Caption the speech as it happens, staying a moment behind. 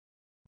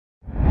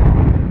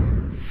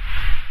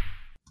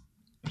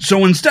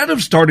So instead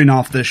of starting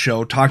off this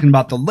show talking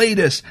about the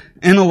latest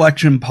in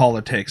election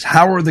politics,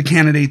 how are the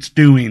candidates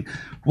doing,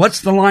 what's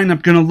the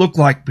lineup going to look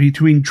like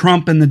between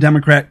Trump and the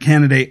Democrat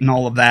candidate and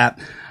all of that,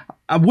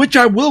 which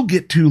I will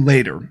get to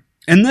later.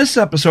 In this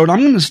episode, I'm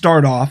going to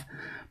start off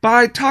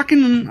by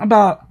talking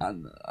about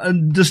a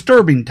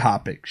disturbing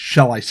topic,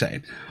 shall I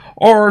say,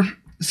 or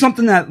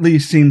something that at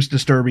least seems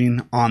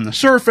disturbing on the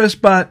surface,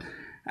 but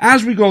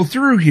as we go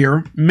through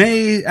here,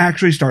 may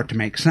actually start to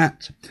make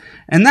sense.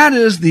 And that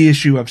is the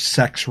issue of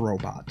sex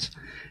robots.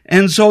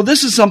 And so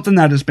this is something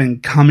that has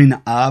been coming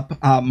up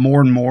more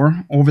and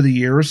more over the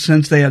years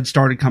since they had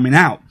started coming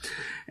out.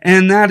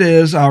 And that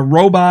is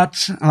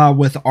robots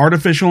with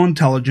artificial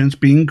intelligence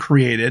being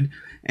created.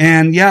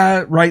 And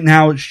yeah, right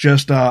now it's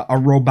just a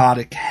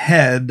robotic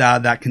head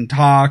that can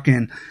talk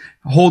and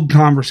hold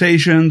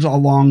conversations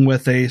along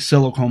with a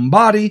silicone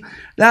body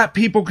that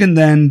people can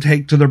then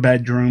take to their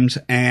bedrooms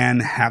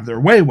and have their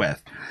way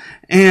with.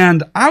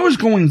 And I was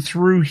going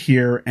through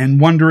here and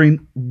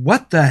wondering,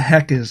 what the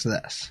heck is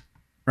this,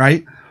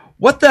 right?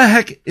 What the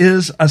heck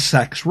is a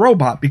sex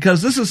robot?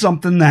 Because this is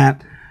something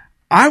that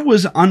I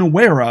was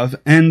unaware of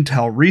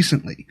until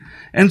recently.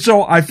 And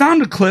so I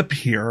found a clip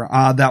here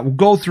that will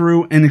go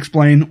through and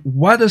explain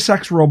what a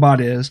sex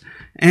robot is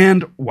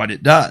and what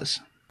it does.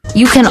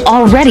 You can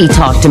already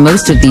talk to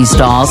most of these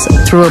dolls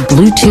through a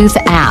Bluetooth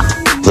app.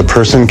 The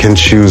person can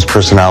choose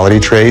personality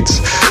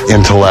traits: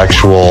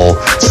 intellectual,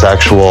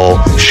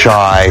 sexual,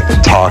 shy,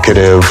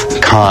 talkative,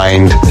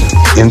 kind,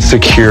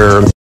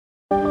 insecure.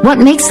 What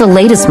makes the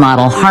latest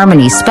model,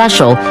 Harmony,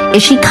 special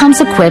is she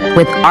comes equipped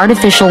with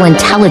artificial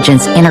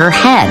intelligence in her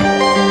head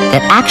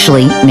that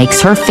actually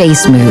makes her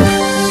face move.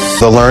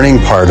 The learning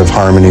part of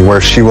Harmony,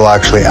 where she will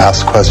actually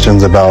ask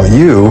questions about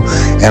you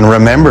and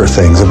remember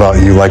things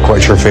about you, like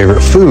what's your favorite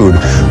food,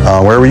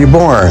 where were you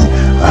born,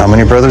 how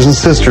many brothers and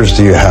sisters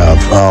do you have,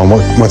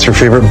 what's your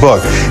favorite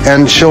book,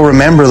 and she'll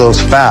remember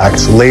those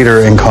facts. Later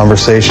in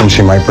conversation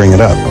she might bring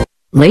it up.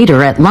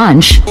 Later at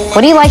lunch,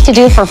 what do you like to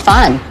do for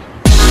fun?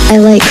 I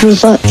like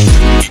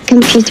robots,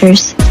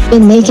 computers,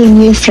 and making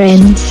new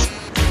friends.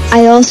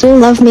 I also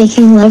love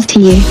making love to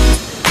you.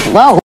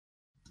 Whoa.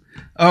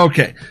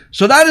 Okay,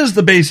 so that is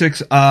the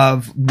basics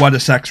of what a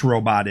sex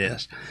robot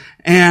is.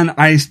 And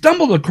I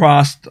stumbled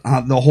across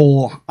the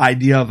whole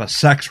idea of a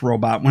sex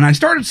robot when I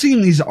started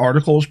seeing these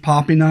articles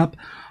popping up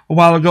a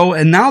while ago,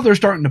 and now they're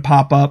starting to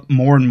pop up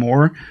more and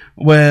more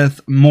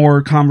with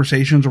more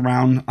conversations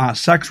around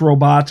sex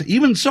robots,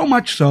 even so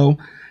much so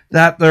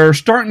that they're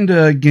starting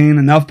to gain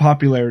enough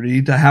popularity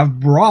to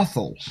have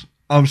brothels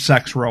of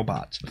sex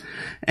robots.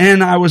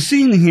 And I was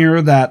seeing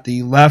here that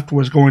the left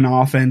was going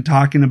off and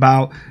talking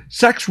about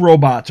sex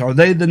robots. Are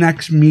they the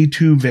next Me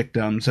Too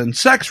victims? And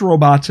sex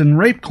robots in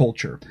rape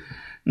culture.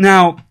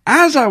 Now,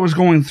 as I was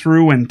going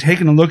through and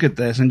taking a look at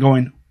this and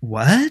going,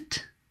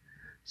 what?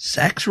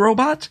 Sex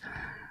robots?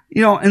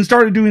 And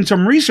started doing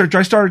some research,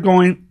 I started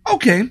going,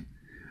 okay,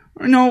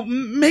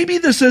 maybe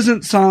this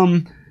isn't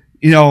some,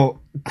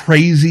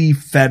 crazy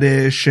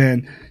fetish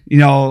and,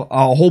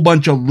 a whole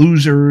bunch of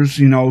losers,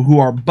 who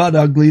are butt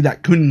ugly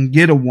that couldn't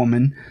get a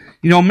woman.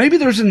 Maybe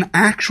there's an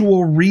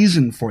actual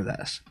reason for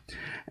this.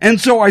 And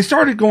so I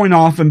started going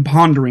off and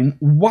pondering,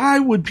 why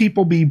would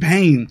people be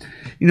paying,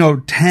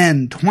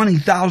 $10,000,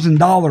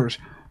 $20,000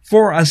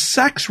 for a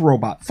sex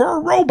robot, for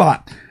a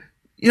robot?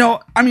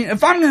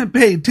 If I'm going to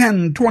pay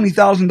 $10,000,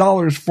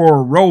 $20,000 for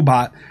a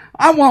robot,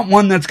 I want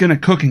one that's going to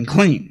cook and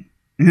clean.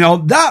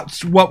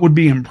 That's what would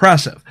be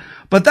impressive.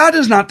 But that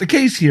is not the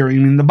case here.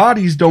 The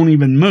bodies don't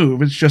even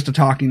move. It's just a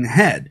talking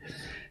head.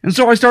 And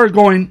so I started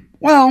going,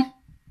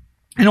 well,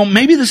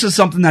 maybe this is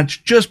something that's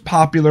just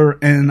popular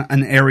in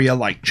an area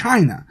like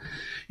China,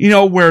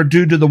 where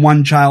due to the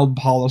one-child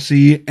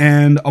policy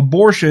and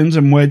abortions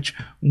in which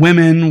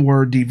women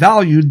were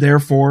devalued,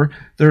 therefore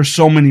there's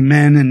so many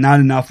men and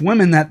not enough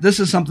women, that this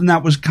is something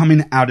that was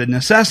coming out of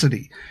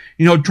necessity.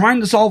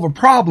 Trying to solve a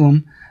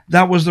problem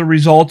that was the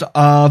result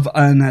of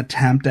an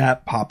attempt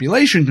at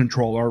population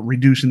control or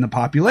reducing the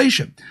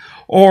population.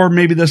 Or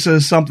maybe this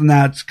is something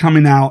that's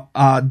coming out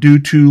due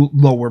to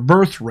lower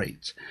birth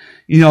rates.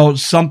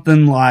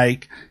 Something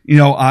like,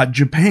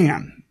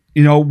 Japan,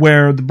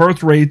 where the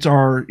birth rates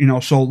are,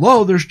 so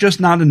low, there's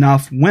just not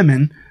enough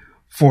women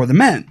for the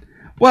men.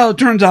 Well, it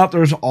turns out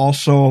there's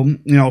also,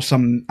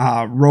 some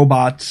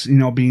robots,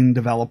 being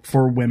developed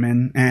for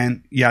women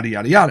and yada,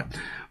 yada, yada.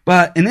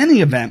 But in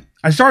any event,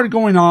 I started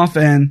going off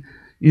and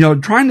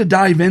trying to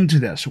dive into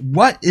this.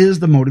 What is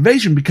the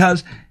motivation?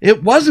 Because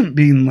it wasn't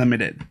being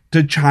limited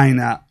to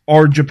China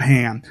or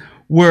Japan,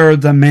 where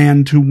the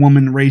man to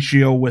woman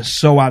ratio was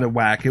so out of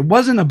whack. It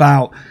wasn't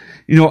about,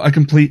 a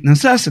complete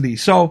necessity.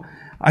 So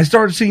I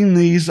started seeing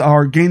these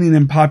are gaining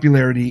in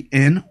popularity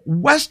in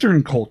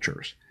Western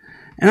cultures.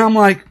 And I'm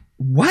like,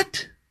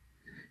 what?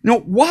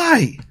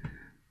 Why?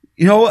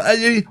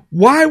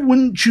 Why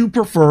wouldn't you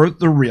prefer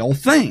the real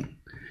thing?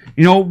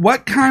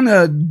 What kind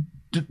of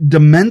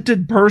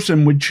demented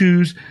person would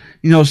choose,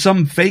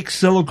 some fake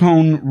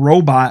silicone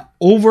robot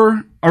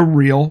over a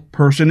real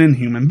person and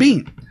human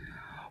being?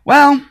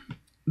 Well,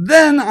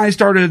 then I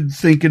started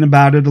thinking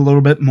about it a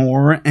little bit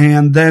more,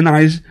 and then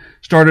I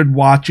started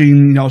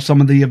watching, some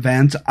of the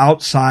events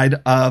outside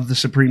of the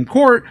Supreme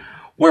Court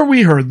where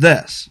we heard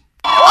this.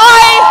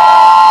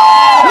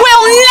 I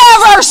will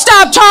never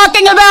stop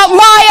talking about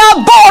my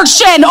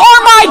abortion or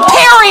my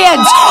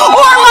periods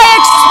or my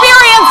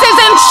experiences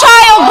in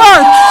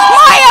childbirth,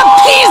 my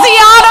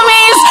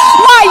episiotomies,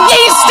 my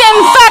yeast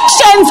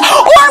infections,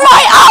 or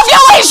my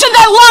ovulation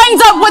that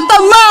lines up with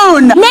the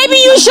moon. Maybe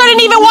you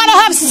shouldn't even want to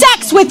have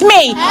sex with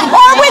me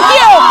or with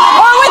you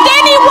or with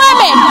any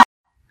women.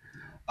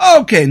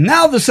 Okay,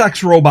 now the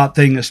sex robot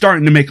thing is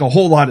starting to make a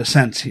whole lot of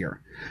sense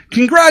here.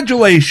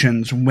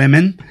 Congratulations,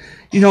 women.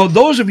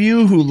 Those of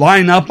you who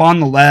line up on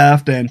the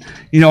left and,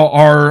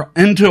 are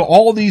into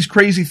all these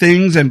crazy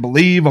things and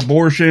believe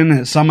abortion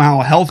is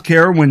somehow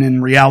healthcare when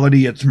in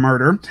reality it's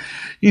murder.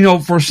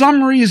 For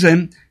some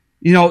reason,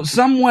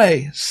 some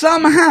way,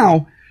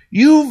 somehow,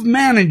 you've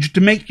managed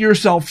to make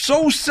yourself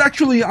so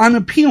sexually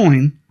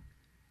unappealing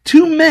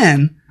to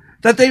men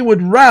that they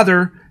would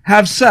rather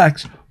have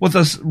sex with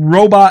a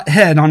robot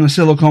head on a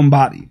silicone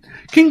body.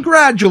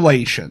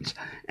 Congratulations.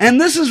 And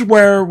this is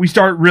where we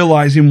start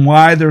realizing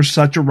why there's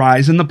such a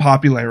rise in the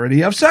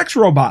popularity of sex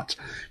robots.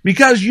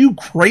 Because you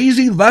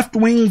crazy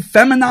left-wing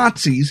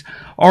feminazis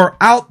are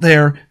out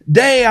there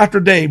day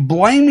after day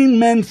blaming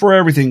men for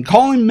everything,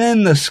 calling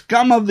men the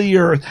scum of the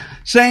earth,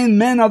 saying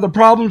men are the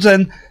problems,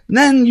 and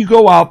then you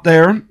go out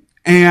there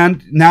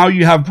and now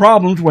you have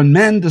problems when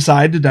men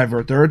decide to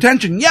divert their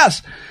attention.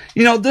 Yes,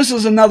 this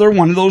is another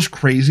one of those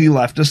crazy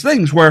leftist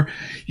things where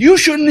you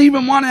shouldn't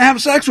even want to have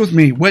sex with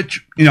me,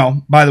 which,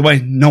 by the way,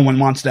 no one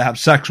wants to have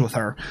sex with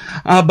her.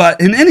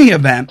 But in any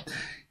event,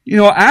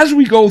 as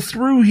we go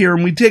through here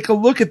and we take a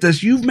look at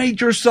this, you've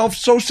made yourself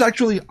so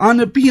sexually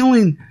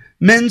unappealing,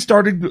 men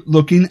started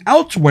looking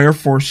elsewhere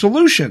for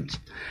solutions.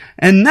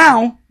 And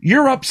now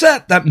you're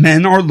upset that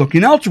men are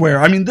looking elsewhere.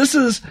 I mean, this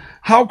is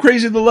how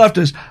crazy the left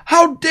is.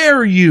 How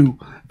dare you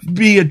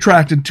be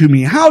attracted to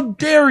me? How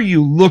dare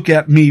you look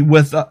at me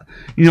with,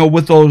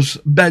 with those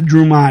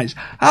bedroom eyes?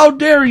 How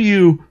dare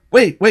you?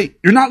 Wait,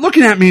 you're not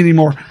looking at me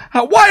anymore.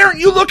 Why aren't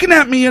you looking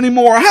at me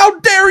anymore? How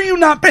dare you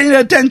not pay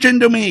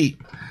attention to me?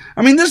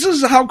 I mean, this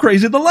is how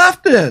crazy the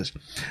left is.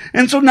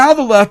 And so now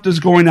the left is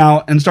going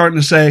out and starting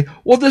to say,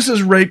 well, this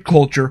is rape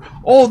culture.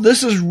 Oh,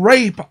 this is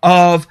rape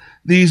of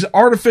these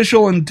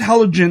artificial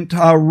intelligent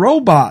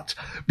robots,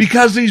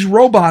 because these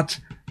robots,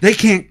 they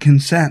can't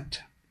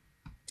consent.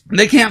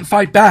 They can't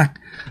fight back.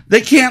 They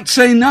can't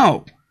say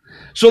no.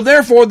 So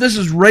therefore, this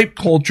is rape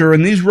culture,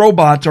 and these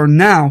robots are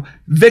now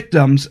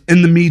victims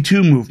in the Me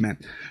Too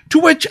movement. To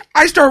which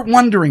I start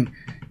wondering,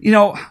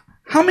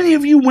 how many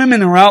of you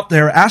women are out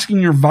there asking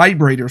your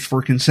vibrators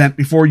for consent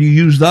before you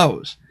use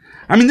those?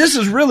 I mean, this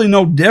is really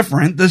no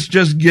different. This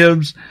just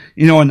gives,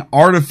 an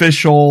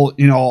artificial,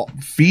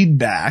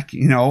 feedback,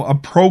 a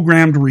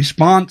programmed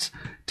response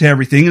to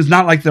everything. It's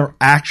not like they're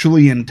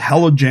actually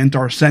intelligent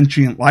or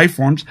sentient life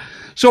forms.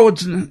 So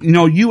it's,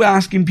 you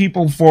asking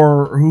people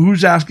for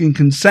who's asking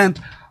consent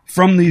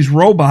from these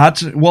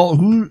robots.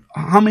 Well,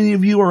 how many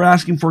of you are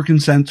asking for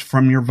consent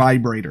from your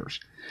vibrators?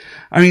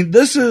 I mean,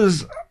 this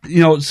is,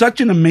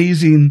 such an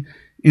amazing,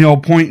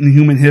 point in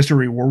human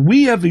history where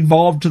we have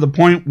evolved to the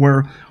point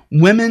where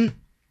women,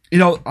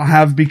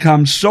 have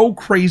become so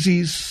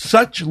crazy,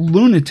 such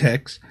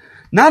lunatics.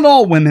 Not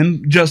all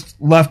women,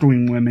 just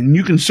left-wing women.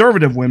 You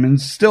conservative women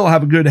still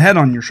have a good head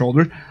on your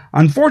shoulders.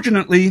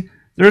 Unfortunately,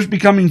 there's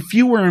becoming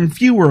fewer and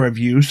fewer of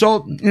you. So,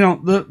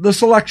 the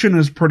selection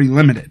is pretty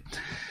limited.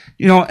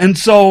 And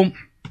so,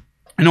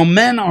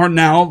 men are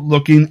now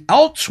looking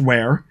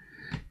elsewhere,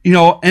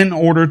 in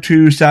order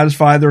to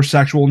satisfy their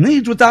sexual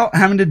needs without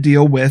having to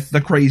deal with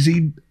the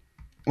crazy,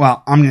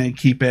 well, I'm going to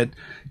keep it,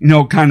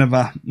 kind of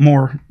a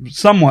more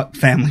somewhat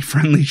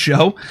family-friendly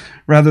show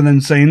rather than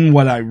saying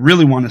what I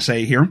really want to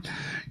say here.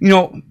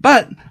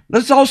 But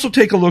let's also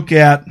take a look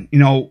at,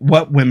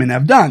 what women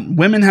have done.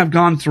 Women have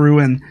gone through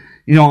and,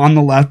 on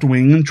the left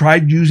wing and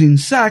tried using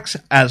sex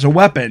as a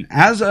weapon,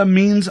 as a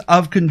means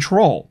of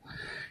control.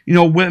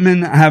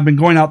 Women have been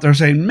going out there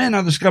saying, men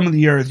are the scum of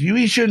the earth.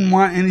 You shouldn't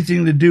want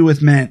anything to do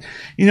with men.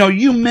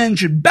 You men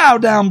should bow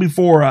down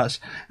before us.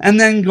 And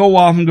then go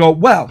off and go,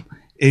 well,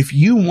 if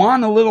you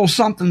want a little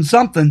something,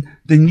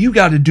 then you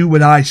got to do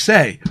what I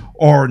say,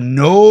 or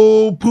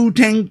no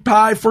poutine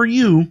pie for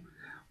you.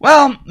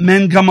 Well,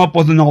 men come up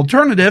with an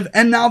alternative,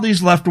 and now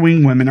these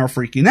left-wing women are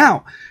freaking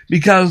out,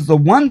 because the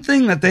one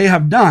thing that they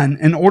have done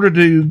in order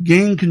to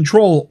gain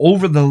control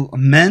over the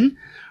men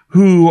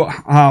who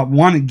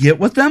want to get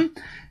with them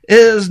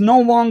is no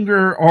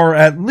longer, or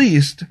at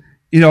least,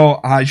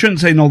 I shouldn't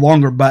say no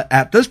longer, but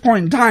at this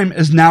point in time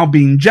is now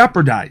being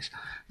jeopardized.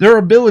 Their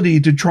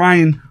ability to try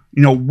and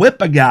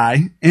whip a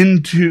guy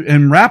into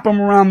and wrap him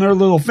around their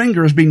little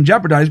finger is being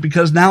jeopardized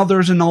because now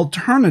there's an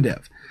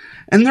alternative.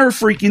 And they're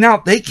freaking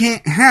out. They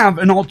can't have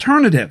an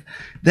alternative.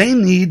 They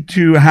need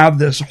to have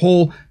this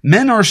whole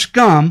men are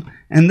scum,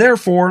 and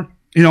therefore,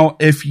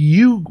 if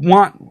you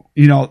want,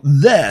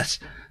 this,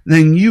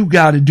 then you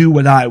got to do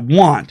what I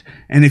want.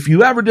 And if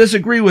you ever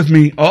disagree with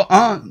me,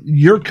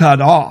 you're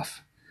cut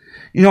off.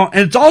 And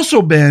it's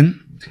also been,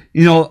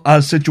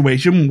 a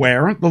situation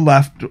where the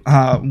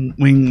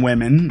left-wing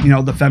women,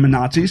 the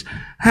feminazis,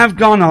 have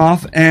gone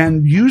off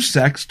and used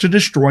sex to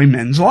destroy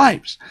men's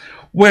lives.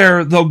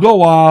 Where they'll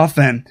go off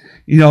and,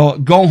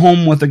 go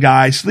home with a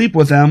guy, sleep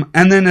with them,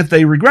 and then if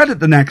they regret it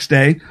the next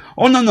day,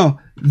 oh, no,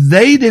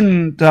 they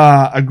didn't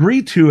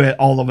agree to it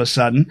all of a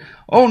sudden.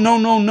 Oh,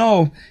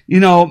 no,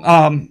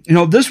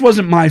 this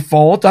wasn't my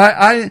fault.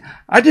 I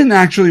didn't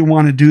actually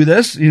want to do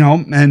this,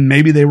 and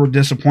maybe they were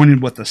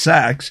disappointed with the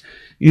sex,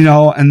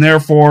 and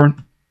therefore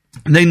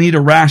they need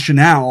a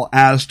rationale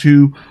as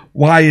to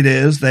why it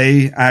is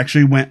they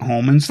actually went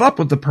home and slept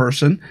with the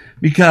person,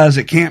 because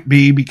it can't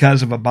be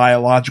because of a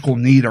biological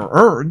need or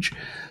urge.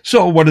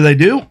 So what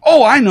do?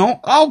 Oh, I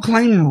know. I'll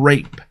claim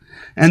rape.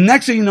 And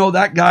next thing you know,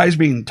 that guy's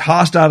being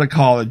tossed out of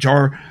college,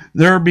 or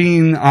they're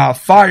being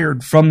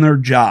fired from their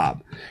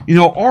job.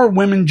 Or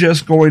women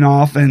just going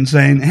off and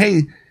saying,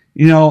 hey,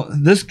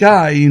 this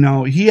guy,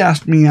 he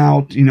asked me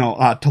out,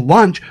 to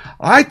lunch.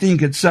 I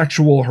think it's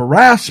sexual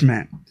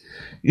harassment.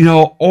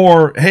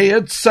 Or, hey,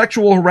 it's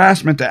sexual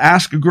harassment to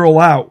ask a girl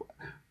out,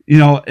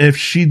 if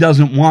she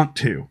doesn't want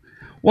to.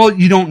 Well,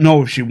 you don't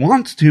know if she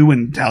wants to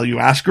until you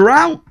ask her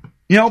out,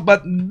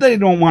 but they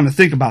don't want to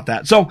think about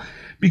that. So,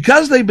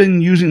 because they've been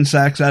using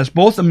sex as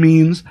both a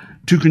means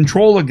to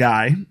control a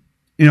guy,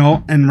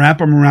 and wrap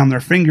them around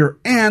their finger,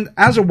 and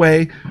as a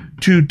way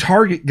to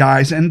target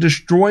guys and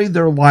destroy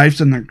their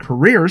lives and their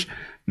careers,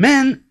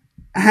 men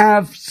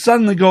have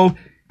suddenly go,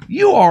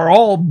 you are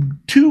all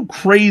too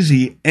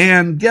crazy,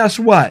 and guess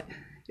what?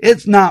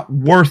 It's not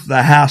worth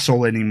the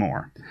hassle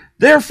anymore.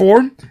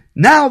 Therefore,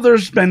 now they're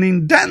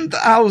spending $10,000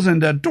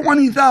 to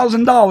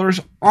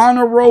 $20,000 on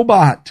a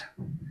robot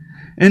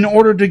in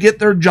order to get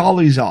their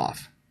jollies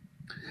off.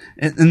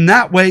 And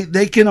that way,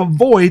 they can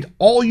avoid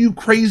all you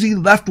crazy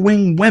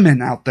left-wing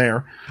women out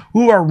there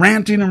who are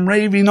ranting and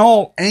raving,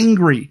 all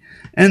angry.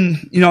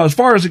 And, as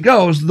far as it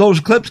goes,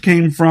 those clips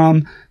came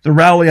from the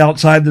rally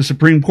outside the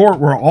Supreme Court,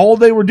 where all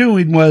they were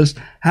doing was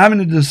having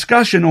a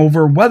discussion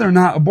over whether or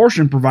not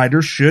abortion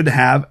providers should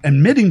have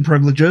admitting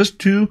privileges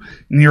to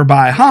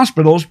nearby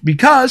hospitals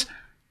because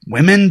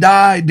women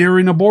die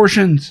during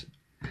abortions.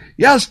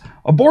 Yes,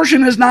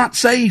 abortion is not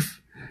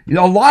safe.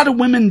 A lot of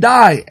women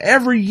die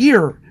every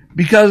year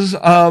because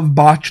of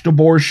botched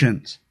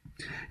abortions.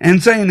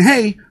 And saying,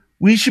 hey,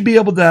 we should be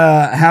able to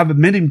have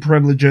admitting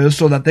privileges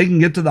so that they can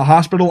get to the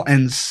hospital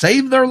and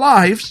save their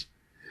lives.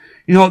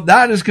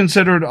 That is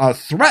considered a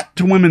threat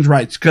to women's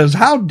rights, because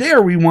how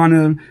dare we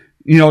want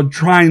to,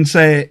 try and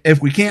say,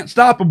 if we can't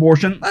stop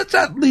abortion, let's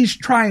at least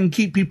try and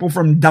keep people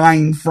from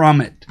dying from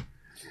it.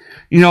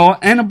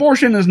 And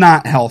abortion is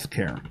not health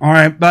care. All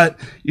right. But,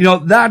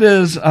 that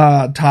is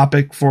a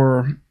topic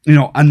for,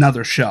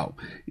 another show.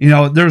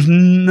 There's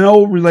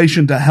no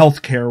relation to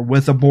health care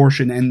with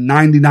abortion in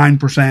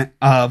 99%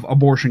 of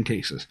abortion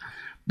cases.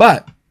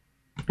 But,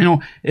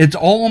 it's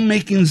all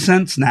making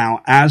sense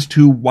now as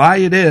to why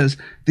it is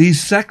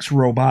these sex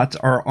robots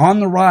are on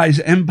the rise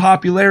in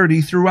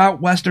popularity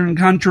throughout Western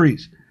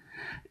countries.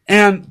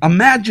 And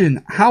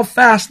imagine how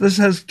fast this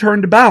has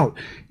turned about,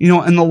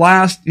 in the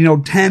last,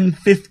 10,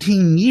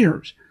 15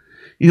 years.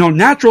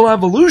 Natural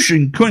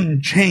evolution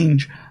couldn't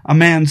change a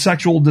man's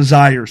sexual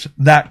desires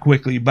that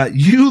quickly, but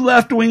you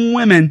left-wing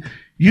women,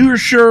 you're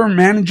sure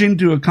managing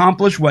to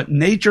accomplish what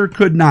nature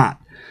could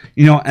not,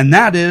 and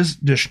that is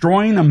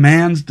destroying a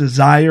man's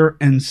desire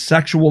and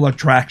sexual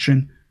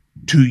attraction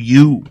to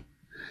you.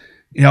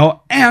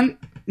 And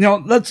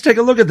let's take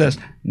a look at this.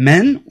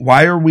 Men,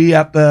 why are we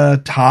at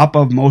the top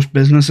of most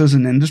businesses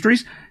and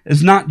industries?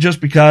 It's not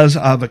just because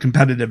of a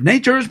competitive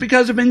nature, it's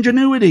because of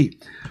ingenuity.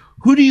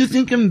 Who do you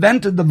think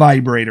invented the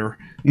vibrator,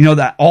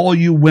 that all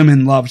you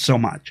women love so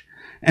much?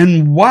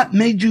 And what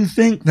made you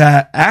think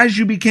that as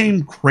you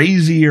became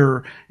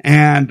crazier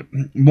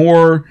and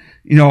more,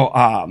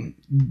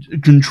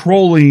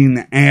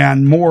 controlling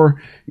and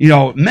more,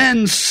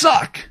 men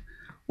suck?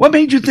 What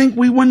made you think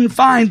we wouldn't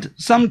find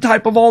some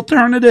type of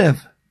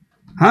alternative?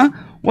 Huh?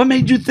 What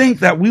made you think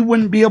that we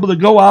wouldn't be able to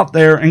go out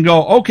there and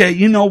go, okay,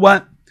 you know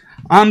what?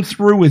 I'm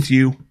through with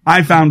you.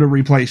 I found a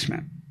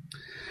replacement.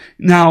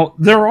 Now,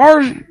 there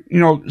are,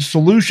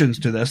 solutions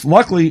to this.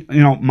 Luckily,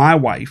 my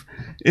wife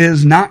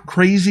is not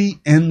crazy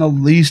in the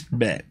least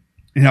bit.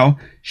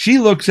 She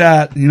looks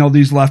at,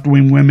 these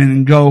left-wing women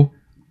and go,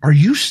 are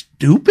you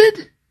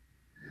stupid?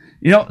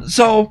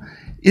 So,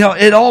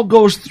 it all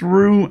goes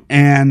through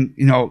and,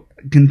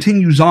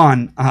 continues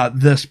on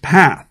this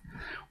path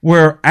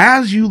where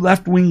as you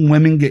left-wing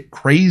women get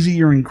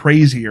crazier and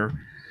crazier,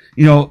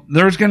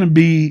 there's going to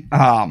be,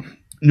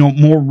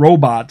 more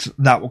robots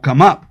that will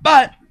come up.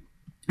 But,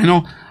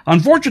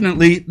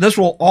 unfortunately, this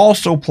will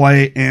also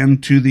play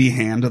into the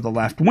hand of the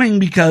left wing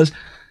because,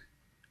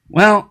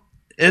 well,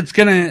 it's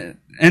going to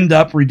end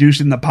up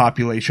reducing the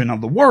population of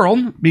the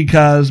world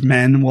because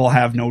men will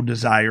have no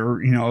desire,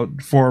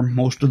 for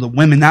most of the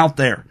women out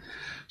there.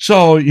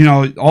 So,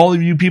 all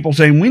of you people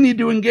saying we need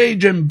to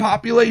engage in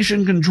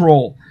population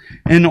control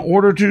in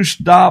order to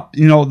stop,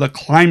 the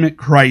climate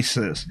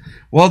crisis.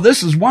 Well,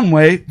 this is one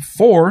way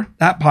for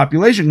that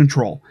population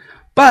control.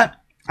 But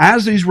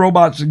as these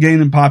robots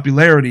gain in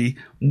popularity,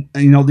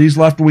 these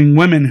left-wing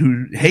women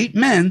who hate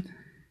men,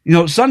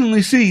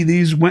 suddenly see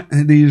these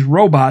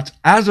robots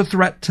as a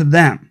threat to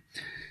them.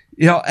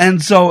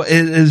 And so it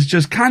is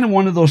just kind of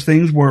one of those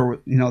things where,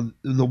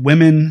 the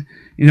women,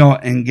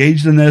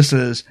 engaged in this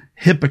as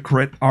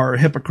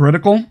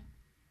hypocritical,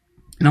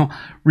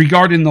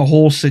 regarding the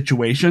whole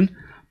situation.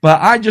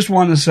 But I just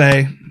want to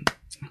say,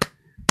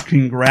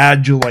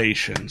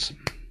 congratulations.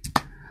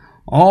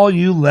 All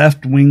you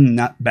left-wing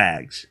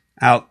nutbags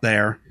out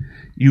there,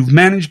 you've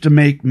managed to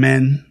make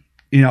men,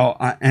 in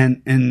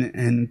an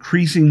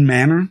increasing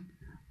manner,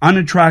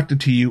 unattracted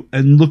to you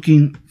and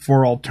looking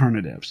for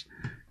alternatives.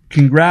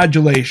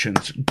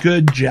 Congratulations.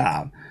 Good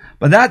job.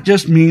 But that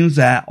just means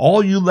that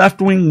all you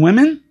left-wing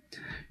women,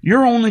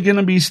 you're only going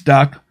to be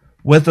stuck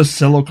with a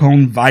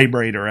silicone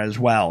vibrator as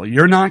well.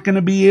 You're not going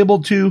to be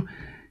able to,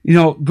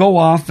 go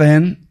off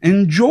and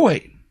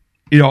enjoy,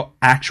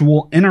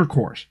 actual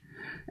intercourse.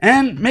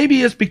 And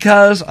maybe it's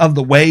because of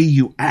the way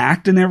you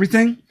act and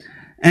everything,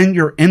 and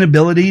your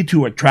inability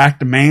to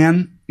attract a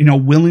man,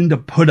 willing to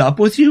put up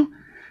with you.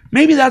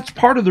 Maybe that's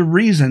part of the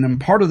reason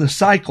and part of the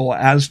cycle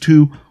as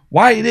to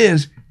why it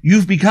is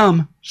you've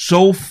become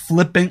so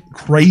flippant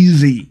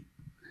crazy,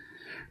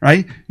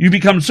 right? You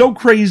become so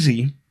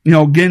crazy,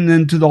 getting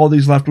into all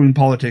these left-wing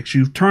politics.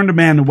 You've turned a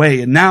man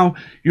away, and now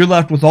you're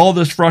left with all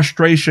this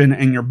frustration,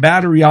 and your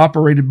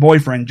battery-operated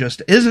boyfriend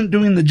just isn't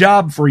doing the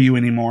job for you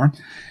anymore.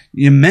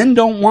 Your men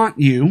don't want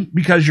you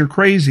because you're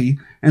crazy,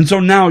 and so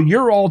now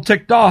you're all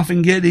ticked off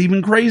and get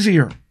even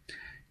crazier.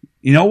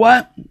 You know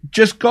what?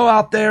 Just go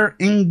out there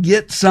and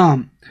get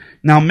some.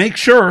 Now make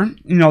sure,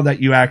 that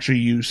you actually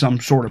use some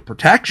sort of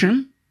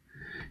protection,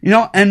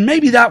 and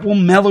maybe that will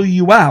mellow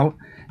you out.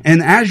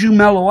 And as you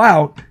mellow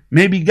out,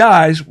 maybe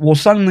guys will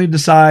suddenly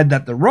decide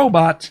that the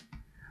robots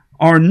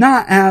are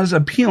not as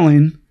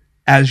appealing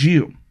as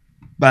you.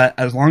 But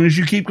as long as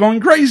you keep going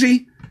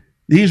crazy,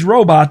 these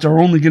robots are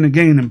only going to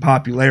gain in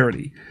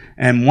popularity.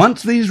 And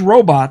once these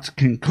robots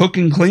can cook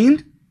and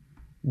clean,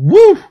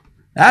 woo,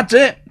 that's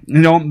it.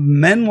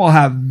 Men will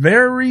have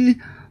very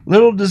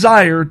little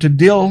desire to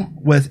deal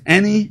with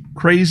any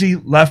crazy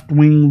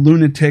left-wing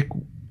lunatic,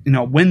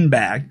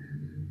 windbag,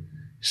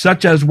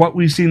 such as what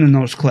we've seen in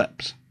those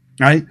clips,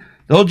 right?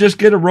 They'll just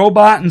get a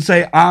robot and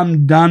say,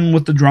 I'm done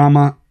with the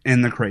drama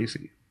and the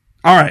crazy.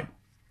 All right.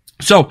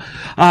 So,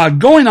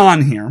 going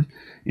on here,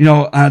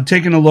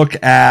 taking a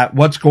look at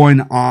what's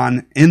going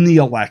on in the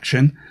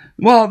election.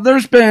 Well,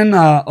 there's been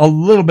a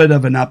little bit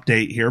of an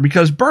update here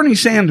because Bernie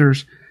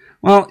Sanders,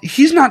 well,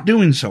 he's not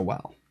doing so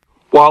well.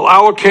 While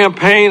our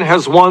campaign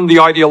has won the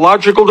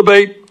ideological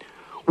debate,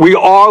 we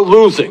are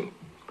losing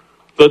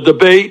the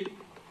debate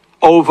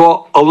over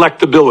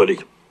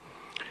electability.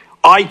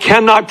 I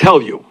cannot tell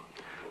you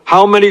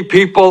how many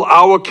people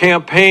our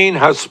campaign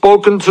has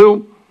spoken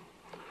to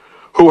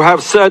who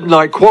have said, and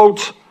I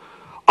quote,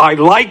 I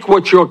like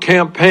what your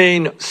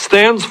campaign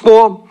stands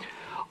for.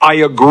 I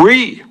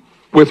agree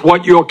with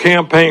what your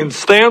campaign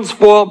stands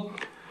for,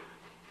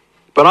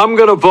 but I'm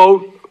going to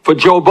vote for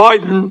Joe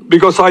Biden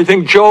because I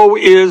think Joe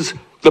is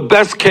the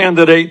best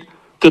candidate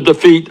to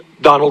defeat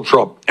Donald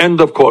Trump. End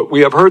of quote.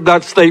 We have heard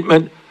that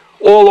statement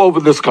all over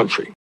this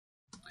country.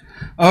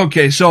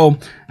 Okay, so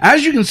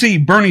as you can see,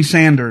 Bernie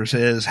Sanders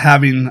is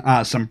having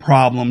some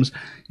problems.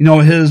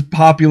 His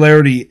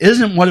popularity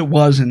isn't what it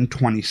was in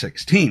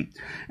 2016.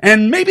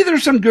 And maybe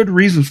there's some good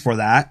reasons for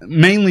that,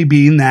 mainly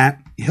being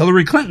that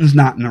Hillary Clinton's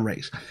not in the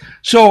race.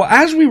 So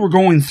as we were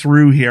going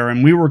through here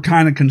and we were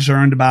kind of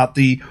concerned about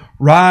the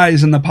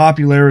rise in the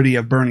popularity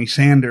of Bernie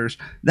Sanders,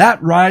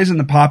 that rise in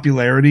the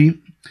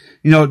popularity,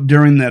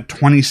 during the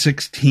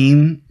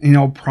 2016,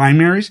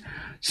 primaries,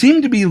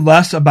 seemed to be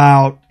less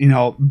about,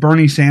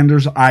 Bernie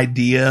Sanders'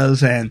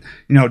 ideas and,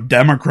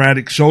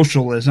 democratic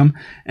socialism,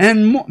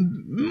 and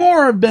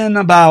more have been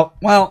about,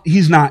 well,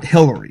 he's not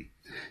Hillary.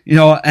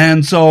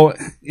 And so,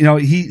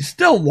 he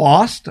still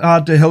lost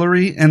to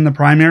Hillary in the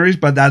primaries,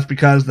 but that's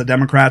because the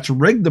Democrats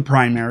rigged the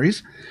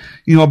primaries,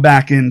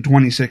 back in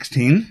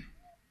 2016.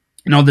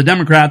 The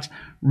Democrats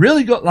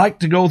really like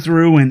to go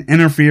through and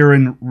interfere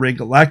and rig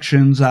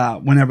elections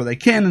whenever they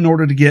can in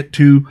order to get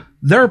to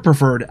their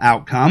preferred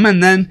outcome,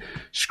 and then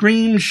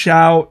scream,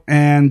 shout,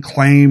 and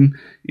claim,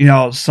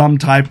 some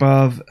type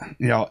of,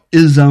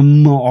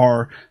 ism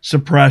or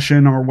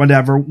suppression or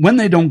whatever when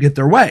they don't get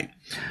their way.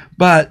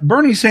 But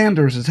Bernie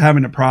Sanders is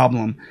having a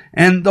problem,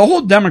 and the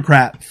whole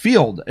Democrat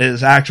field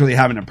is actually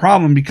having a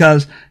problem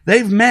because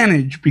they've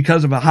managed,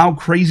 because of how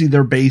crazy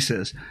their base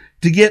is,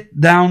 to get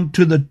down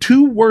to the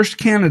two worst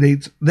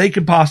candidates they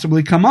could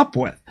possibly come up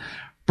with.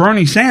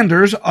 Bernie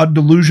Sanders, a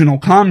delusional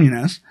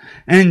communist,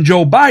 and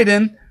Joe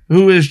Biden,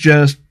 who is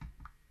just,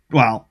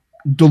 well,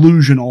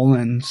 delusional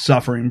and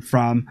suffering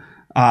from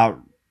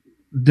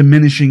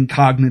diminishing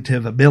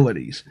cognitive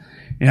abilities.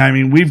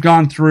 We've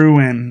gone through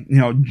and,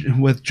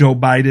 with Joe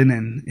Biden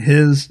and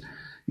his,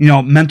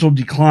 mental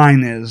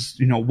decline is,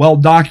 well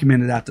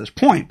documented at this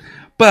point.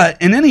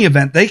 But in any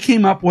event, they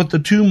came up with the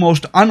two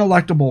most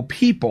unelectable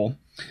people,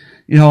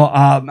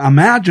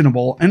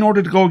 imaginable in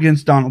order to go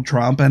against Donald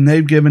Trump. And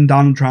they've given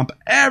Donald Trump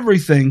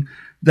everything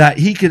that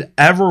he could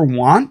ever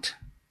want,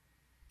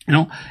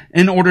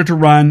 in order to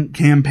run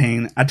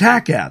campaign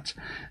attack ads.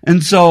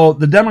 And so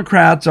the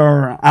Democrats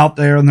are out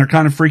there and they're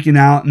kind of freaking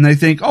out and they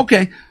think,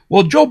 okay,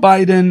 well, Joe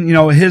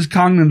Biden, his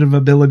cognitive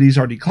abilities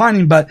are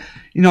declining, but,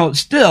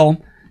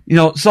 still,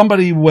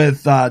 somebody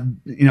with,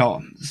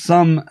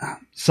 some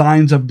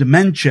signs of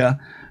dementia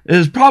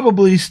is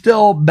probably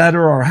still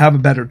better or have a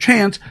better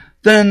chance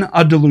than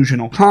a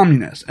delusional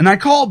communist. And I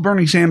call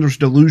Bernie Sanders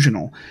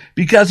delusional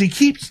because he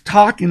keeps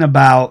talking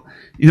about,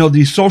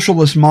 these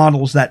socialist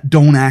models that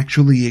don't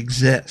actually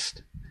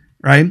exist,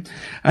 right?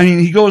 I mean,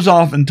 he goes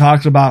off and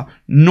talks about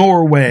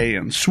Norway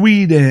and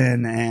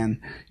Sweden and,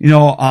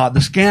 the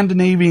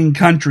Scandinavian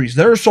countries.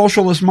 They're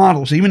socialist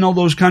models, even though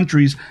those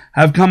countries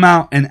have come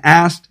out and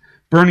asked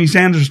Bernie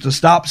Sanders to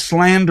stop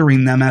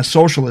slandering them as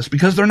socialists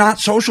because they're not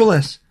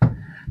socialists.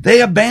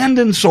 They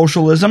abandoned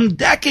socialism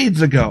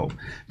decades ago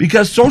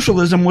because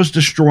socialism was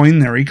destroying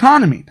their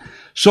economy.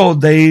 So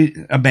they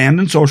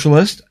abandoned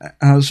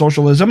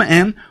socialism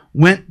and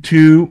went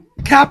to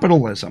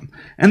capitalism.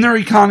 And their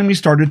economy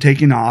started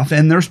taking off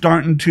and they're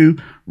starting to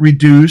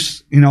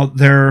reduce,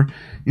 their,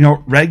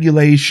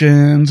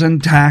 regulations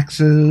and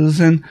taxes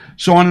and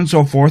so on and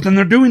so forth. And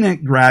they're doing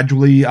it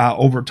gradually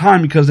over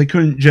time because they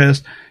couldn't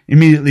just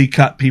immediately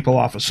cut people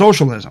off of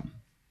socialism.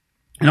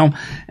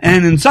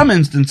 And in some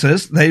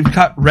instances, they've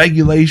cut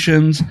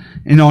regulations,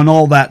 and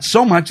all that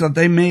so much that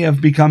they may have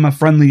become a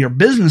friendlier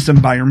business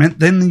environment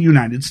than the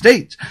United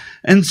States.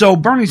 And so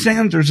Bernie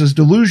Sanders is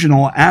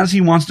delusional as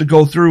he wants to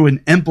go through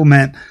and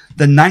implement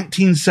the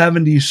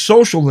 1970s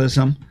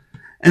socialism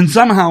and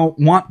somehow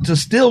want to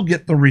still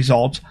get the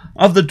results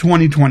of the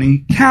 2020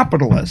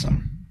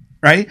 capitalism.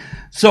 Right?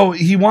 So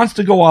he wants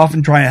to go off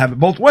and try to have it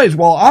both ways.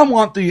 Well, I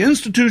want the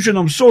institution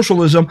of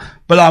socialism,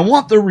 but I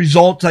want the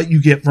results that you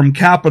get from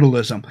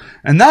capitalism.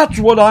 And that's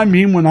what I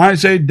mean when I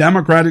say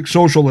democratic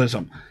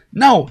socialism.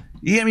 No,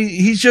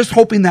 he's just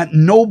hoping that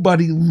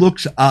nobody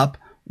looks up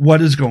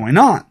what is going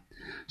on.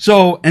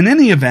 So in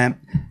any event,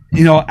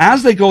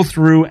 as they go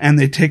through and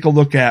they take a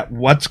look at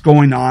what's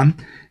going on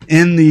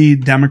in the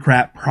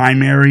Democrat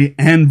primary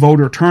and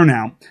voter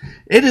turnout,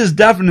 it is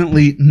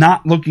definitely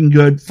not looking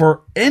good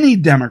for any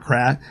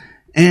Democrat.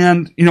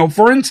 And,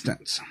 for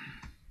instance,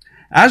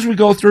 as we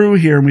go through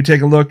here and we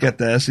take a look at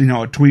this,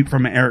 a tweet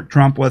from Eric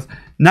Trump with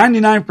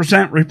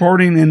 99%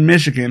 reporting in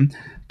Michigan,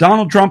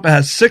 Donald Trump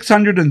has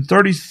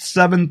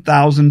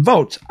 637,000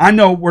 votes. I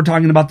know we're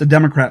talking about the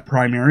Democrat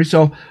primary,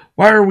 so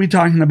why are we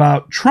talking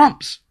about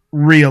Trump's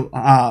real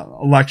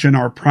election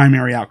or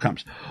primary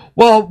outcomes?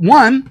 Well,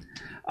 one,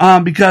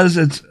 because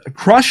it's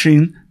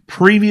crushing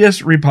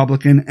previous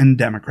Republican and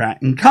Democrat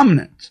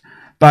incumbents.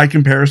 By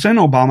comparison,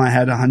 Obama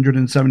had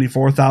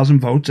 174,000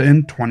 votes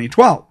in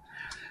 2012.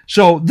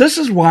 So this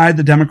is why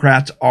the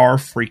Democrats are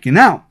freaking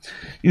out.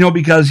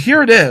 Because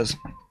here it is.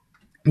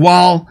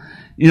 While,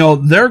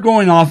 they're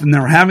going off and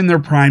they're having their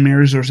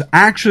primaries, there's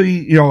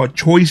actually, a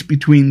choice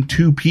between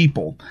two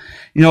people.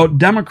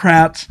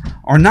 Democrats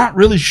are not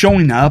really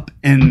showing up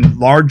in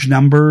large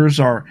numbers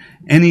or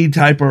any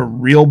type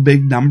of real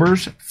big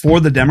numbers. For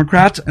the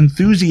Democrats,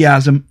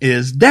 enthusiasm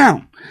is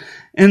down.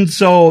 And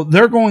so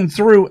they're going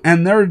through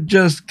and they're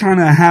just kind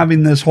of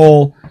having this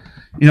whole,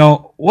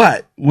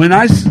 when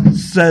I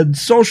said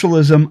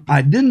socialism,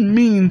 I didn't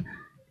mean,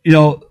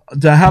 to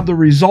have the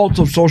results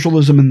of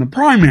socialism in the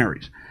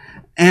primaries.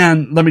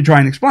 And let me try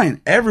and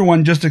explain.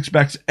 Everyone just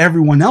expects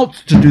everyone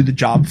else to do the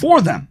job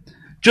for them.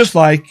 Just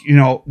like,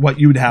 what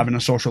you would have in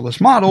a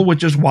socialist model,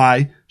 which is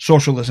why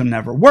socialism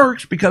never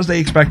works, because they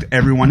expect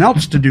everyone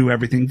else to do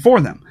everything for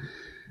them.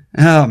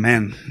 Oh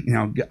man,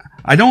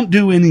 I don't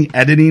do any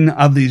editing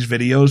of these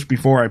videos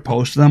before I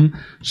post them.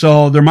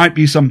 So there might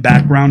be some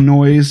background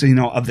noise,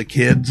 of the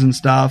kids and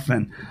stuff.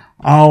 And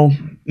I'll,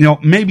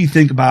 maybe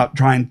think about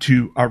trying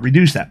to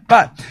reduce that.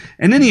 But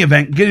in any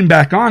event, getting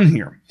back on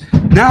here,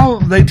 now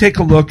they take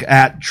a look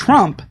at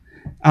Trump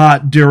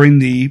during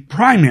the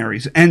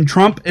primaries, and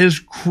Trump is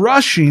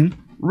crushing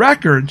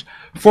records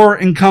for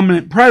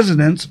incumbent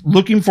presidents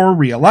looking for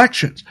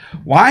re-elections.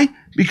 Why?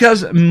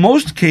 Because in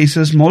most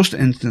cases, most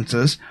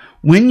instances,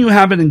 when you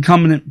have an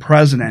incumbent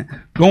president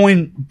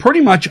going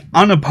pretty much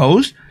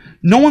unopposed,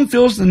 no one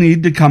feels the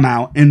need to come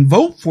out and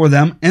vote for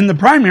them in the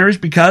primaries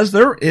because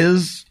there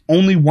is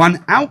only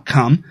one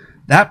outcome.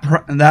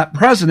 That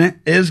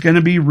president is going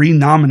to be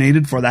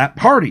renominated for that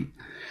party.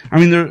 I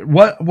mean,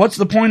 what's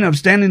the point of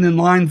standing in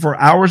line for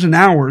hours and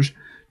hours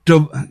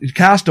to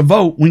cast a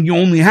vote when you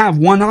only have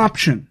one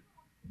option,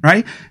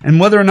 right? And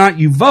whether or not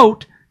you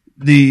vote,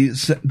 the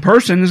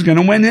person is going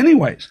to win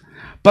anyways.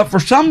 But for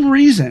some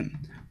reason,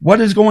 what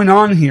is going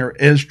on here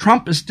is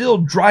Trump is still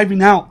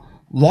driving out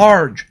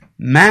large,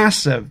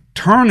 massive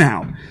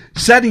turnout,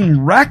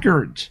 setting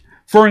records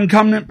for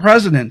incumbent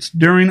presidents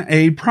during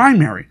a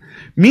primary.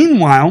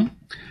 Meanwhile,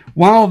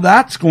 while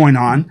that's going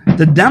on,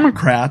 the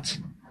Democrats,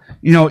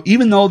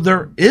 even though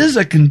there is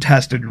a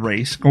contested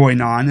race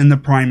going on in the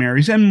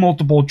primaries and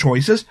multiple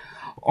choices,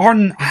 are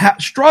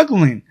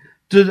struggling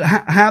to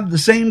have the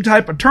same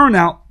type of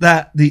turnout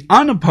that the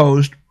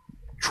unopposed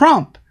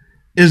Trump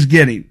is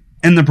getting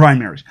in the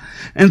primaries.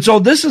 And so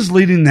this is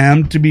leading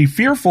them to be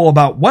fearful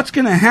about what's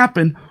going to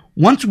happen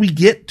once we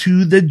get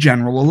to the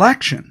general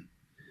election.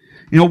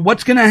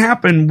 What's going to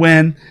happen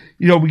when,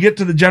 we get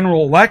to the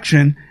general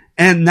election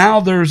and now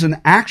there's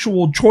an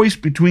actual choice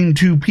between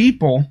two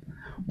people.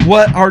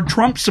 What are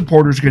Trump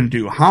supporters going to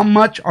do? How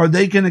much are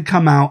they going to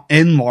come out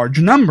in large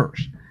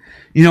numbers,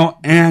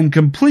 and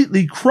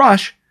completely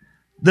crush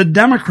the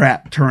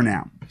Democrat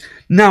turnout?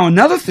 Now,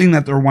 another thing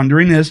that they're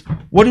wondering is,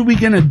 what are we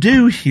going to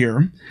do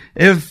here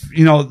if,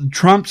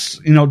 Trump's,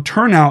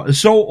 turnout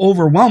is so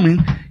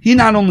overwhelming? He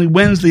not only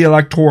wins the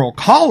Electoral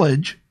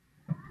College,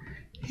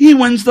 he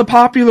wins the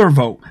popular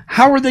vote.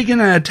 How are they going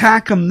to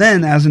attack him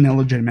then as an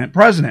illegitimate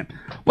president?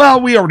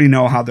 Well, we already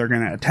know how they're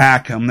going to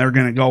attack him. They're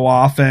going to go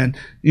off and,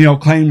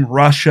 claim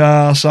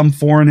Russia, some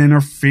foreign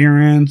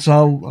interference,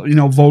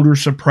 voter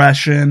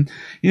suppression.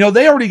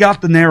 They already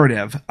got the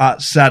narrative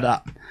set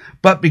up.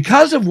 But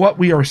because of what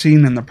we are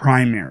seeing in the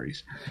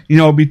primaries,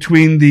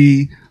 between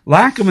the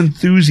lack of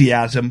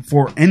enthusiasm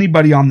for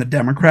anybody on the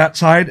Democrat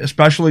side,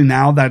 especially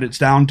now that it's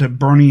down to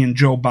Bernie and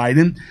Joe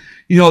Biden,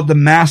 the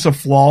massive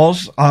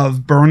flaws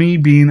of Bernie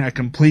being a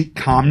complete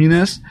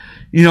communist,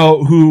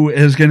 who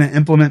is going to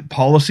implement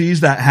policies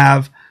that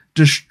have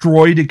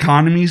destroyed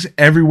economies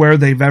everywhere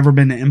they've ever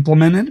been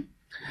implemented,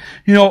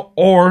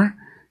 or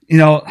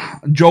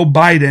Joe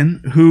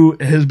Biden, who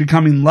is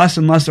becoming less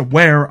and less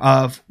aware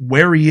of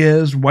where he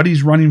is, what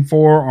he's running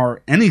for,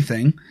 or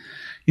anything,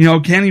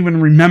 can't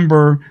even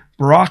remember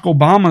Barack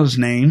Obama's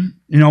name,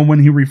 when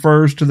he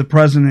refers to the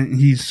president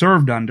he's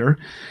served under.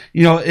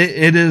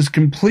 It is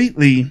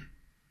completely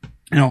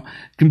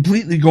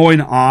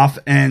going off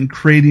and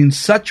creating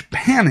such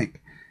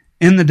panic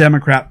in the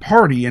Democrat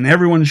Party, and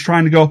everyone is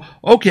trying to go,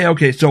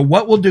 okay, so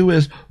what we'll do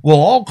is we'll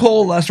all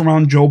coalesce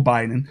around Joe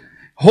Biden,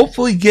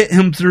 hopefully get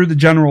him through the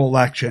general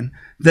election,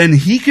 then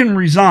he can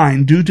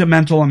resign due to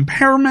mental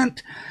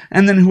impairment,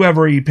 and then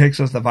whoever he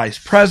picks as the vice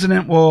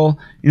president will,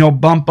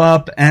 bump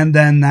up, and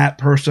then that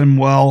person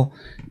will,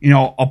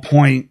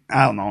 appoint,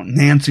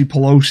 Nancy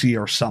Pelosi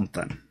or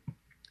something,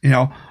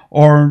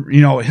 or,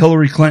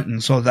 Hillary Clinton,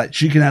 so that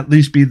she can at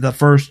least be the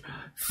first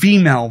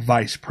female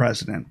vice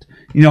president,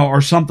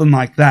 or something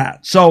like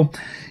that. So,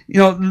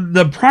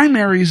 the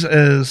primaries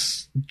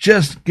is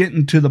just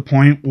getting to the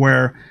point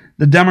where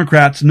the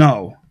Democrats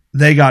know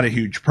they got a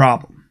huge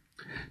problem.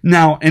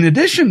 Now, in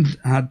addition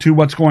to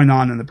what's going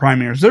on in the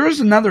primaries, there is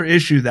another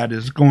issue that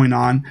is going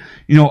on,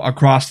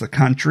 across the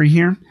country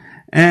here.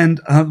 And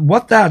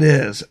what that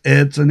is,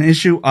 it's an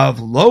issue of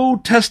low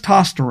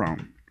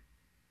testosterone,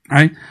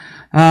 right?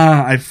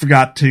 I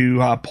forgot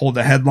to pull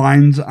the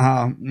headlines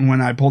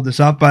when I pulled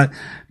this up, but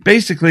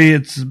basically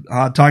it's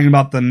talking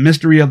about the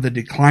mystery of the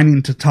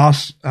declining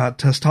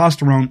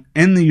testosterone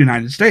in the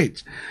United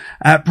States.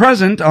 At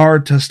present, our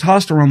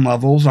testosterone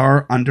levels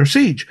are under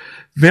siege.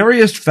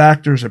 Various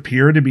factors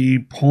appear to be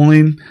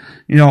pulling,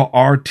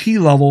 our T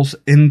levels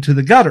into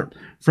the gutter,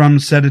 from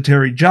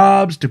sedentary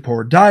jobs to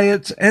poor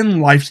diets and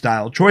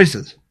lifestyle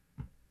choices,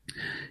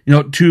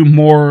 to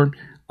more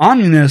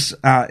ominous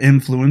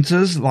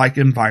influences like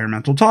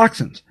environmental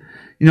toxins.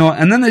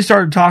 And then they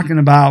started talking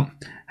about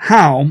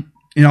how,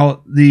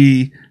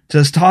 the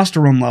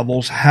testosterone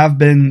levels have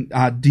been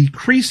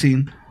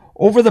decreasing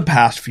over the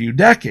past few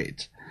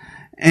decades.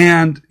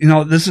 And,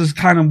 this is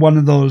kind of one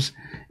of those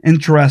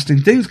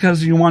interesting things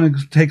because you want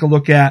to take a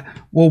look at,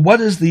 well,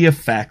 what is the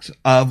effects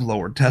of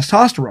lower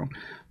testosterone?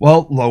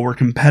 Well, lower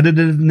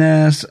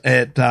competitiveness,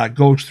 it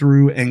goes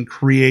through and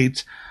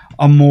creates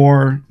a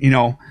more,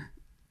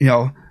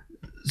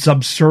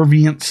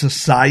 subservient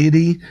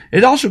society.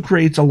 It also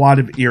creates a lot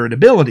of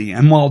irritability.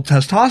 And while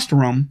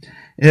testosterone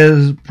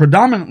is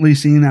predominantly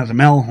seen as a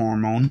male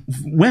hormone,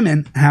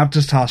 women have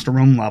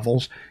testosterone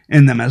levels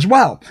in them as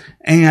well.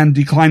 And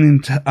declining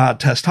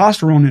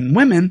testosterone in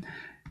women,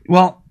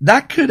 well,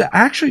 that could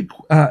actually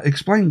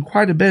explain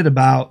quite a bit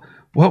about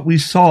what we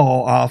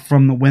saw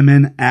from the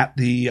women at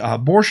the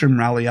abortion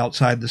rally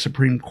outside the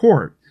Supreme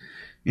Court.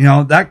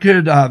 That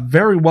could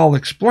very well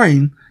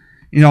explain,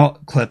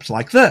 clips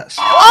like this.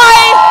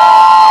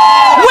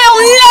 I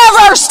will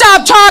never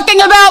stop talking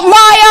about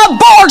my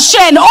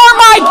abortion or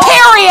my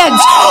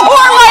periods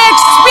or my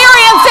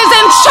experiences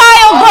in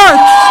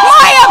childbirth,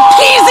 my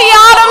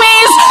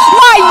episiotomies,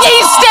 my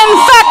yeast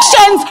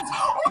infections.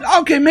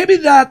 Okay, maybe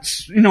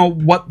that's,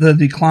 what the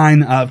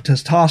decline of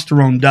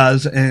testosterone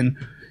does in,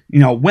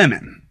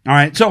 women. All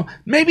right. So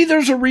maybe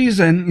there's a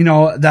reason,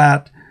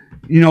 that,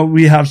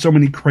 we have so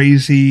many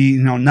crazy,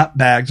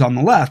 nutbags on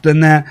the left,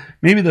 and that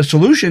maybe the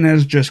solution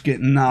is just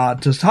getting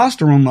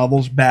testosterone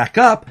levels back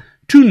up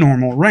to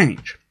normal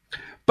range.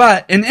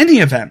 But in any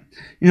event,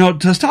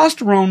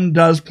 testosterone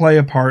does play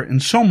a part in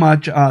so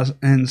much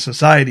in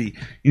society,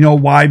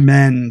 why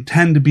men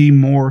tend to be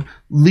more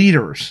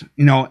leaders,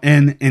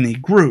 in any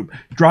group,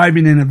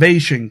 driving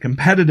innovation,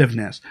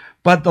 competitiveness.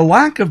 But the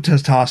lack of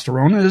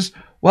testosterone is,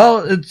 well,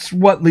 it's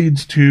what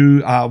leads to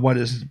what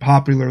is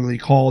popularly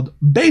called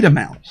beta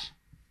males.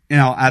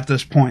 at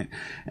this point.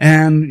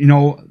 And,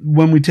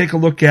 when we take a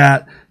look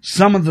at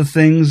some of the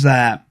things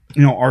that,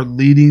 are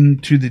leading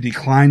to the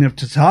decline of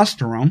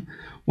testosterone,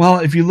 well,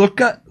 if you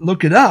look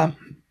it up,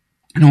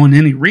 in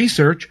any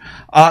research,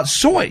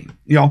 soy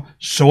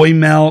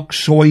milk,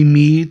 soy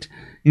meat,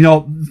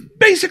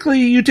 basically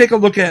you take a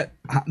look at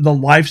the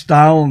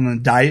lifestyle and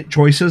the diet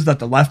choices that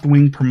the left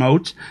wing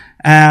promotes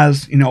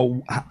as,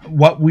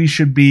 what we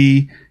should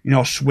be,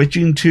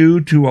 switching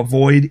to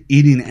avoid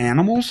eating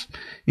animals,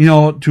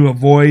 to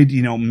avoid,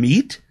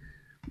 meat.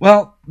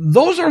 Well,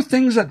 those are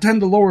things that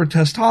tend to lower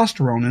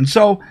testosterone. And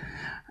so,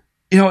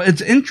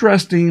 it's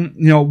interesting,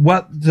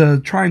 what to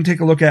try and take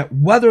a look at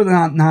whether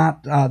or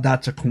not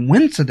that's a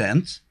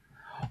coincidence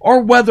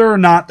or whether or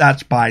not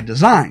that's by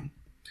design.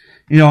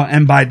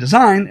 And by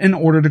design in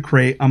order to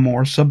create a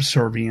more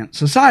subservient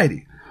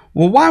society.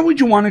 Well, why would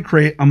you want to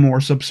create a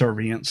more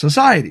subservient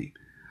society?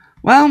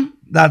 Well,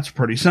 that's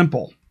pretty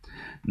simple.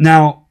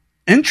 Now,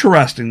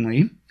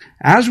 interestingly,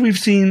 as we've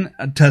seen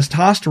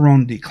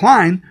testosterone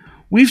decline,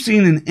 we've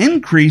seen an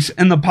increase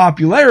in the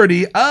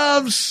popularity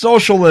of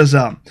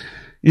socialism.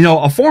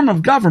 A form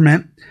of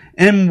government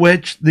in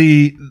which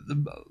the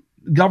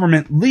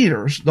government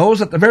leaders,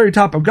 those at the very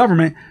top of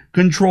government,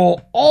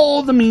 control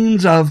all the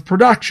means of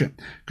production,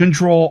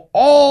 control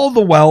all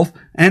the wealth,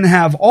 and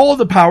have all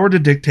the power to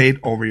dictate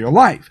over your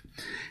life.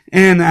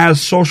 And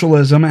as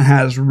socialism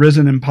has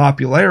risen in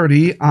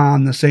popularity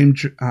on the same,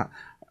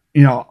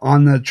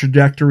 on the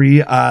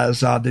trajectory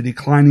as the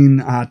declining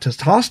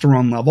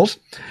testosterone levels,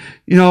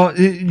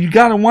 you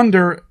got to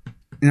wonder,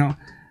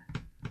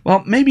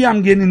 well, maybe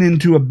I'm getting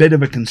into a bit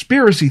of a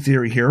conspiracy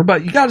theory here,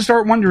 but you got to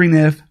start wondering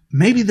if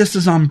maybe this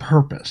is on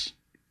purpose.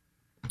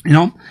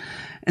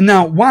 And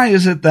now, why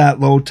is it that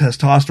low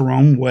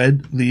testosterone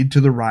would lead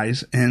to the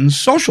rise in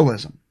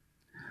socialism?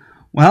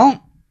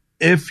 Well,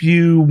 if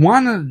you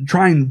want to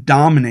try and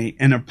dominate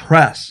and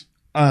oppress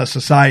a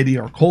society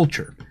or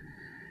culture,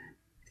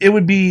 it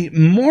would be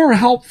more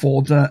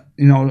helpful to,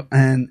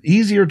 and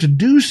easier to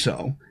do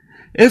so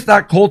if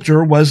that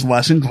culture was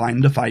less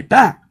inclined to fight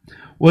back,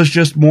 was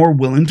just more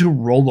willing to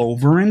roll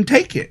over and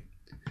take it.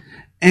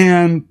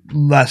 And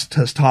less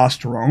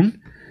testosterone,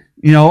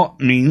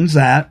 means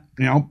that,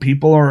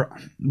 people are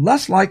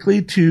less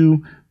likely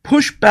to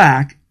push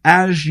back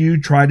as you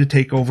try to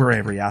take over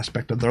every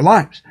aspect of their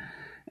lives.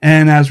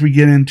 And as we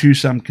get into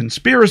some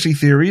conspiracy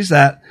theories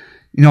that,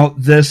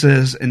 this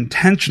is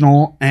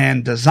intentional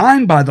and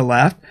designed by the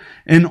left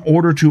in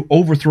order to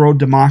overthrow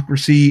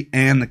democracy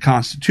and the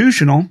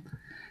constitutional,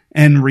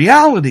 in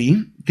reality,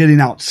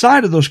 getting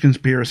outside of those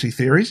conspiracy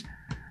theories,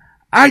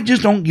 I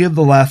just don't give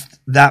the left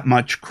that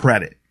much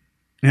credit.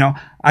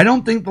 I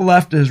don't think the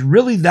left is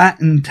really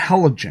that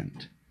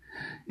intelligent,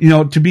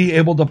 to be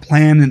able to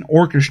plan and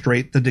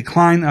orchestrate the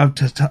decline of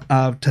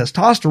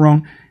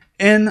testosterone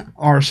in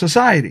our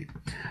society.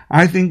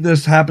 I think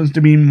this happens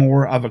to be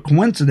more of a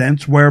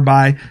coincidence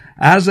whereby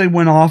as they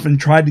went off and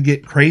tried to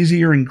get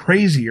crazier and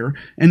crazier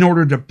in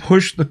order to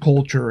push the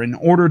culture, in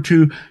order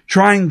to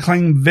try and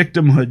claim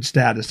victimhood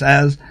status,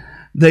 as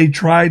they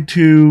tried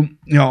to,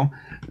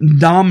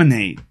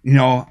 dominate,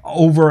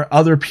 over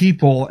other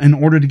people in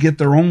order to get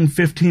their own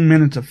 15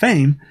 minutes of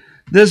fame,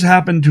 this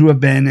happened to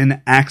have been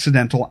an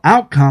accidental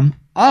outcome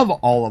of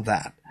all of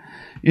that.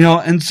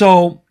 And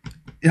so,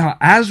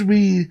 as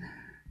we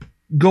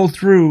go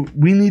through,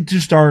 we need to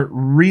start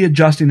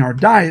readjusting our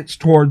diets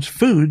towards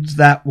foods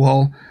that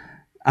will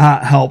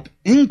help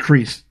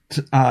increase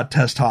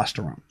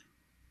testosterone.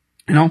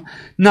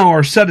 Now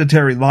our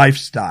sedentary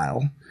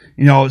lifestyle,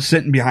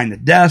 sitting behind the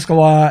desk a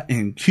lot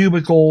in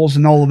cubicles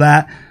and all of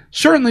that,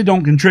 certainly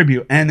don't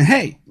contribute. And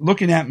hey,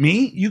 looking at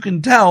me, you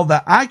can tell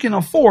that I can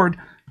afford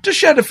to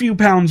shed a few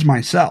pounds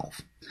myself.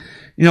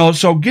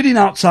 So getting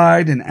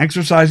outside and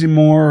exercising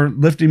more,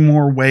 lifting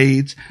more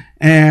weights,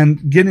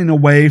 and getting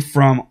away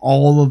from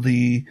all of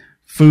the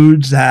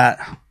foods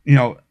that,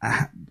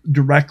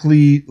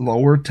 directly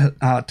lower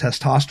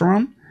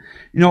testosterone,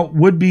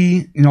 would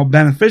be,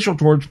 beneficial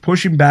towards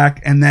pushing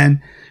back and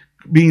then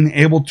being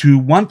able to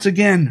once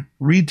again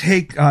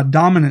retake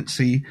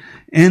dominancy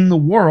in the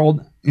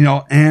world,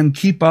 and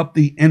keep up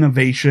the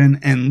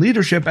innovation and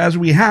leadership as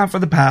we have for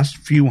the past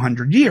few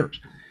hundred years.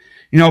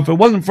 If it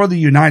wasn't for the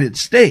United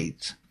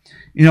States,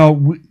 what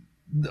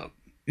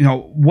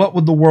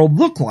would the world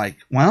look like?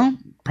 Well,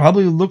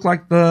 probably look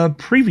like the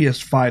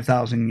previous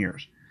 5,000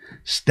 years.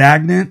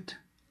 Stagnant,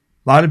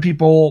 a lot of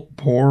people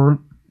poor,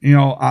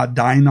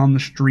 dying on the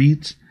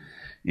streets,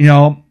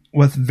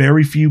 with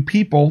very few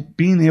people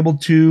being able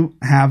to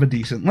have a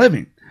decent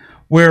living.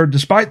 Where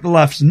despite the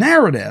left's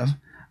narrative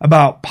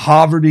about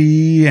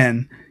poverty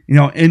and,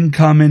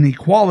 income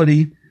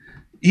inequality,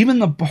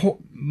 even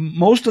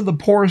most of the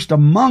poorest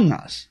among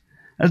us,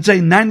 I'd say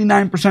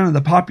 99% of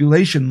the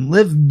population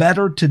live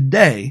better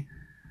today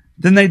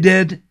than they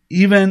did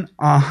even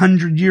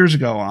 100 years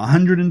ago,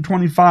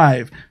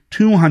 125,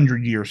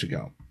 200 years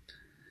ago.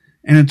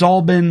 And it's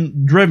all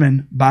been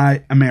driven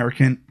by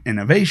American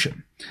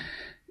innovation.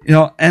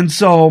 And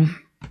so,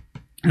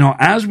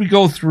 as we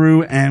go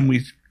through and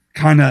we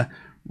kind of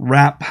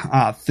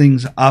wrap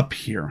things up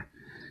here.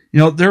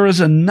 There is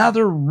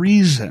another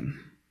reason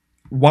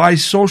why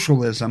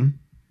socialism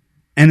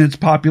and its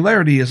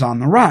popularity is on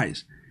the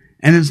rise.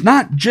 And it's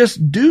not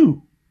just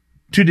due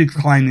to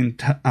declining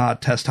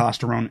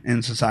testosterone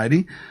in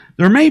society.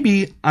 There may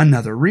be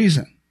another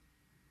reason.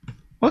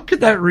 What could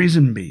that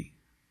reason be?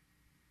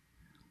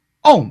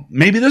 Oh,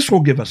 maybe this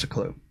will give us a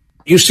clue.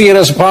 You see it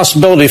as a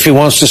possibility if he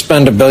wants to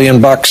spend $1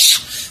 billion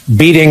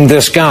beating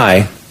this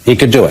guy, he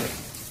could do it.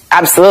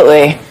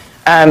 Absolutely.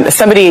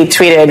 Somebody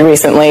tweeted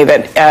recently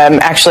that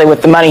actually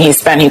with the money he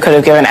spent, he could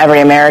have given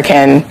every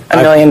American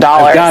 $1 million.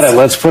 I've got it.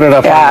 Let's put it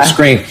up on the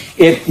screen.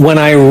 When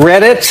I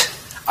read it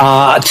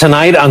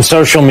tonight on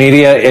social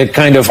media, it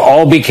kind of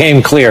all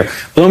became clear.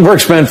 Bloomberg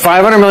spent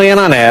 $500 million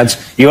on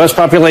ads. U.S.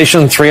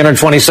 population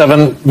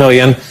 327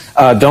 million.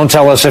 Don't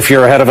tell us if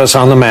you're ahead of us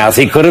on the math.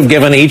 He could have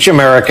given each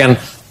American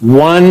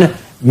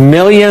 $1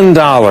 million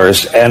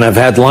and have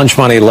had lunch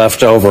money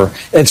left over.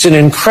 It's an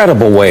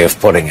incredible way of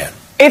putting it.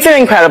 It's an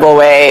incredible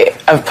way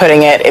of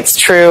putting it. It's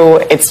true.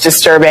 It's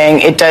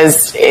disturbing. It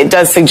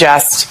does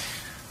suggest,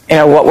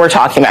 what we're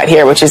talking about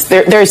here, which is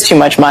there's too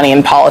much money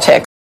in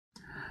politics.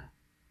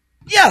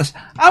 Yes,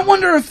 I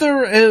wonder if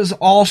there is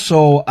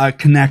also a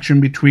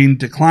connection between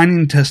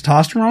declining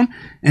testosterone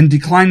and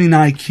declining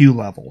IQ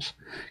levels.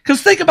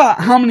 Because think about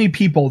how many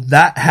people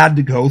that had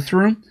to go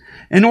through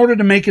in order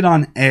to make it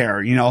on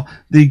air.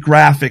 The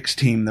graphics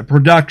team, the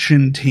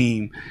production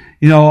team,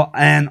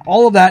 and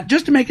all of that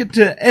just to make it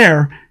to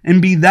air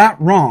and be that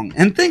wrong.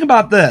 And think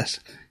about this,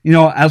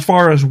 as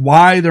far as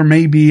why there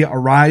may be a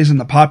rise in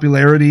the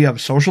popularity of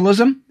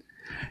socialism.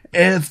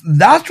 If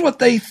that's what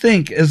they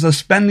think is the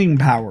spending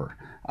power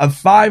of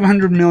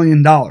 $500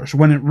 million,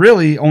 when it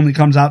really only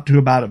comes out to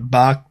about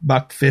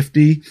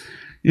 $1.50,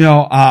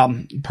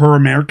 per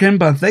American.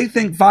 But if they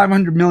think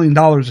 $500 million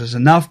is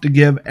enough to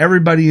give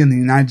everybody in the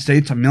United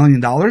States $1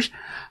 million,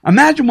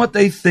 imagine what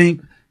they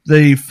think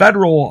the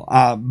federal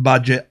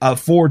budget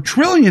of $4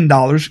 trillion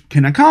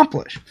can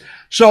accomplish.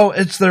 So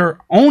it's their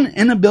own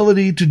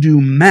inability to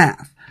do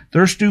math,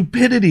 their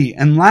stupidity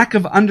and lack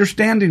of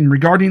understanding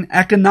regarding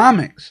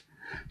economics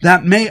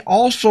that may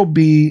also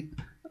be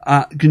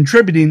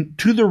contributing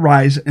to the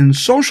rise in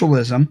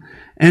socialism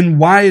and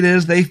why it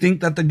is they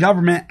think that the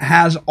government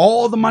has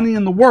all the money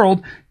in the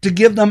world to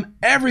give them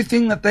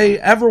everything that they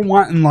ever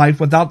want in life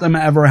without them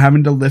ever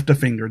having to lift a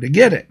finger to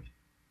get it.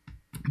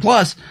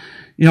 Plus,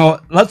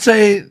 let's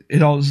say,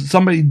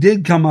 somebody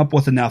did come up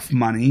with enough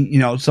money,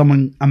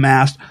 someone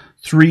amassed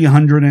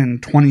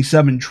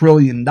 $327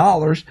 trillion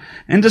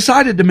and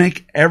decided to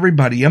make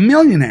everybody a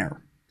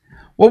millionaire.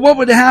 Well, what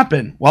would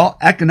happen? Well,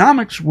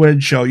 economics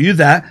would show you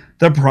that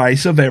the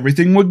price of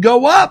everything would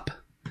go up.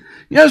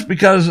 Yes,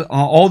 because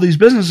all these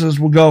businesses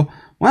will go,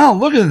 well,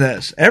 look at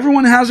this.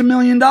 Everyone has $1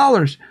 million.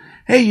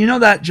 Hey,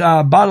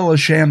 that bottle of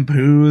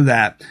shampoo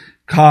that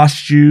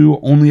costs you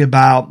only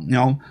about,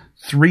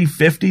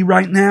 $3.50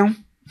 right now?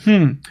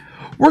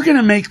 We're going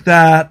to make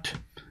that,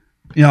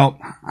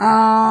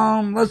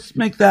 let's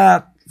make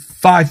that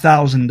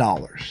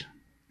 $5,000.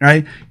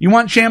 Right? You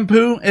want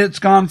shampoo? It's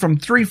gone from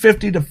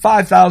 $3.50 to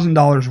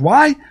 $5,000.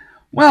 Why?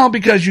 Well,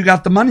 because you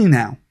got the money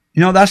now.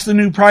 That's the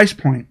new price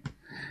point.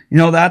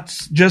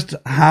 That's just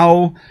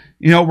how,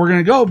 we're going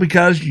to go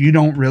because you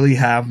don't really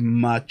have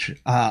much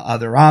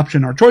other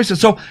option or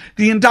choices. So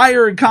the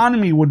entire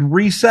economy would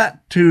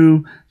reset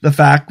to the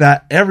fact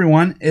that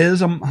everyone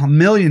is a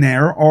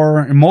millionaire or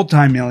a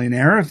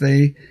multimillionaire if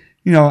they,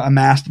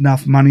 amassed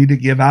enough money to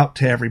give out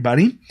to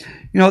everybody.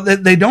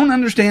 They don't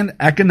understand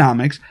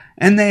economics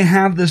and they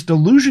have this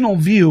delusional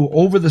view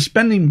over the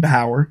spending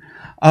power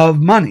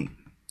of money.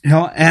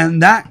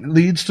 And that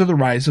leads to the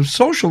rise of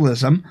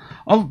socialism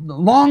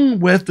along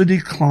with the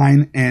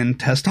decline in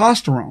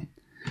testosterone.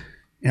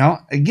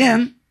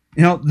 Again,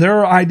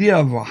 their idea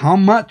of how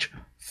much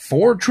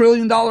 $4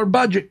 trillion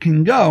budget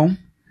can go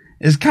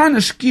is kind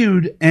of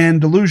skewed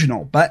and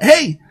delusional. But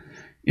hey,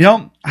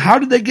 how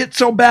did they get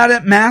so bad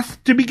at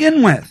math to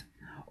begin with?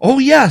 Oh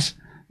yes,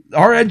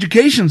 our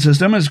education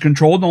system is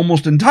controlled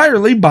almost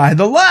entirely by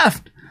the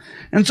left.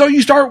 And so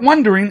you start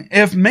wondering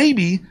if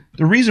maybe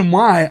the reason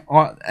why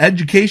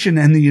education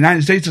in the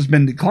United States has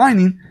been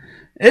declining,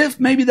 if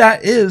maybe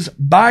that is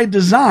by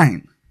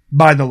design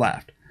by the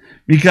left.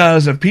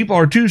 Because if people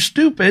are too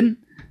stupid,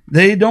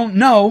 they don't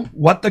know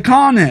what the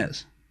con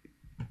is.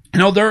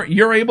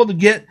 You're able to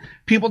get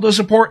people to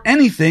support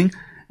anything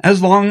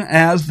as long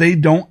as they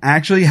don't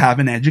actually have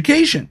an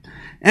education.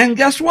 And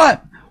guess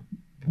what?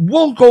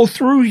 We'll go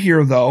through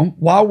here, though,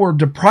 while we're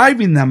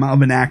depriving them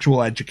of an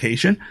actual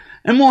education,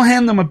 and we'll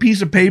hand them a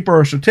piece of paper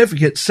or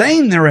certificate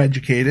saying they're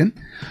educated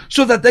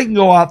so that they can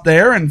go out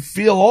there and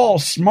feel all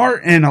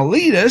smart and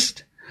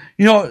elitist,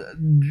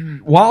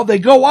 while they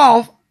go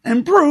off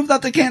and prove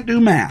that they can't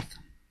do math,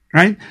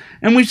 right?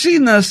 And we've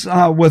seen this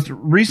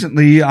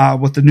recently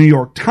with the New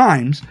York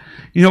Times,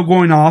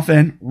 going off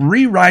and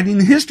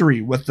rewriting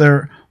history with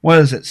their,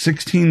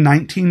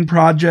 1619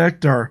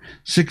 project or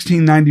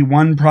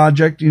 1691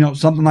 project,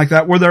 something like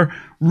that, where they're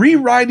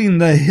rewriting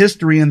the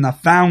history and the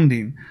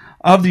founding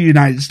of the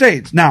United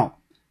States. Now,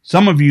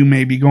 some of you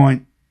may be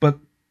going, but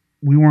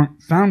we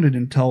weren't founded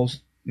until,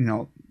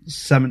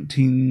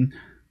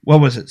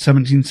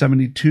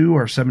 1772 or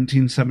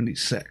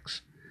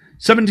 1776?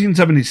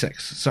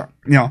 1776. So,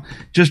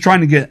 just trying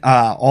to get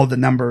all the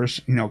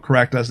numbers,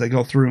 correct as they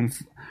go through and,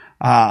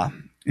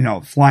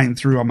 flying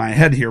through on my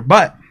head here.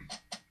 But,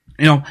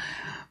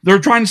 they're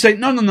trying to say,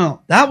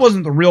 no, that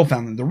wasn't the real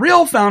founding. The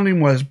real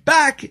founding was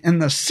back in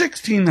the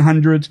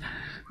 1600s,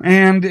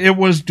 and it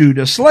was due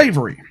to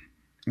slavery,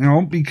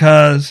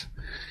 because,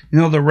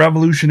 the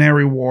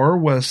Revolutionary War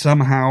was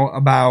somehow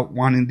about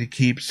wanting to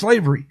keep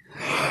slavery.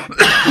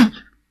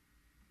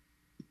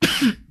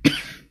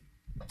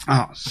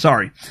 Oh,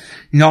 sorry.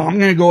 I'm going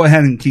to go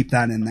ahead and keep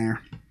that in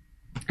there.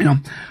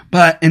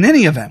 But in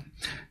any event,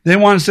 they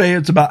want to say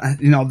it's about,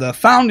 the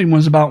founding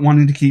was about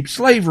wanting to keep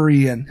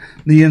slavery and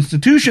the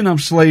institution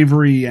of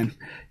slavery and,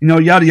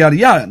 yada, yada,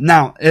 yada.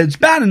 Now, it's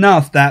bad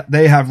enough that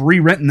they have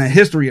rewritten the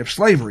history of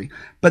slavery,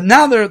 but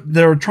now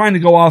they're trying to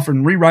go off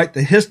and rewrite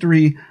the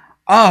history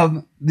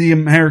of the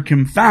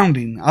American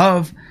founding,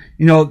 of,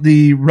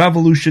 the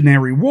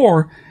Revolutionary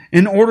War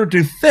in order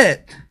to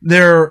fit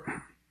their,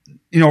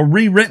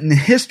 rewritten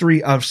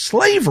history of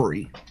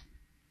slavery.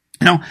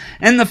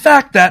 And the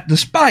fact that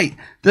despite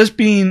this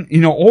being,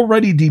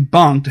 already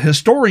debunked,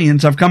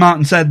 historians have come out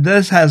and said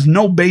this has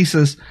no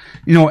basis,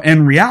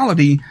 in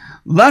reality.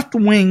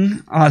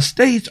 Left-wing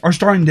states are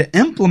starting to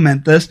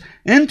implement this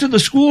into the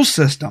school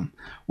system,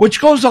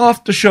 which goes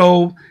off to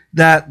show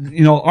that,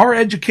 our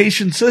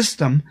education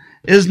system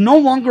is no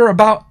longer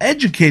about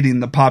educating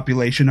the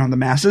population or the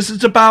masses.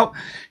 It's about,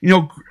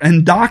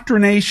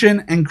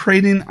 indoctrination and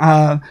creating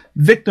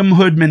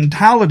victimhood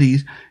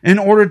mentalities in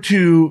order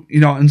to,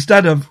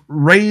 instead of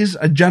raise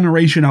a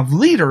generation of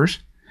leaders,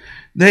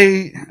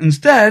 they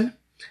instead,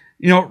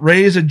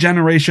 raise a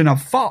generation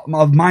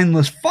of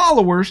mindless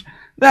followers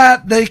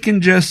that they can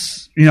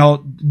just,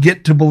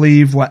 get to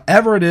believe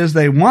whatever it is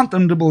they want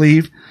them to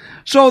believe,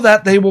 so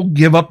that they will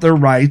give up their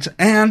rights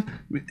and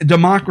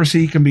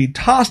democracy can be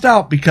tossed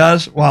out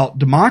because, well,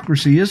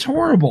 democracy is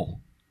horrible.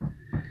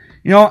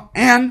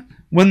 And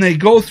when they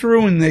go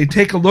through and they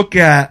take a look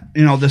at,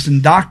 this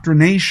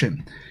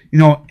indoctrination,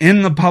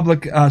 in the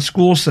public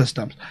school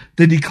systems,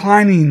 the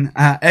declining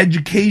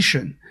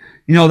education,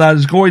 that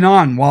is going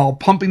on while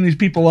pumping these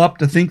people up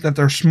to think that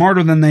they're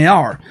smarter than they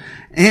are.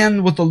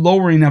 And with the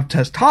lowering of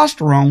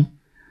testosterone,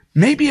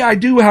 maybe I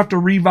do have to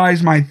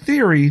revise my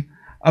theory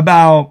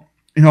about,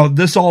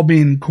 this all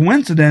being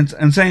coincidence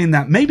and saying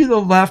that maybe the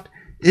left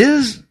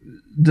is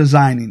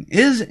designing,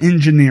 is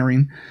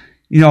engineering,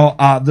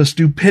 the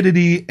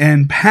stupidity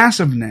and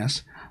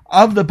passiveness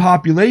of the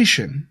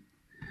population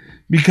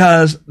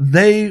because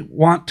they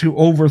want to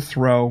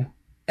overthrow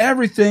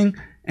everything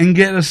and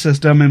get a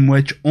system in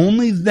which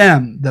only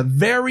them, the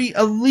very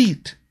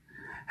elite,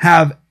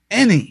 have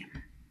any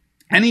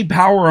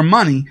power or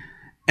money.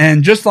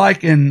 And just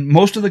like in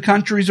most of the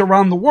countries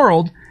around the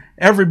world,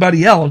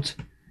 everybody else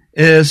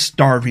is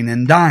starving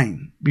and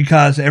dying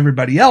because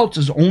everybody else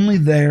is only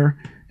there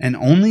and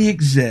only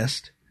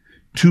exist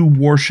to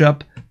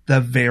worship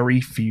the very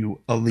few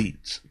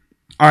elites.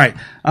 All right,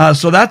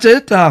 so that's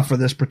it for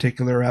this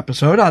particular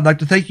episode. I'd like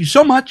to thank you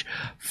so much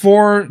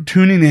for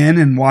tuning in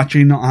and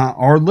watching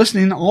or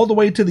listening all the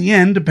way to the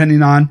end,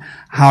 depending on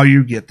how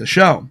you get the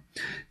show.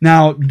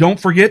 Now, don't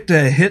forget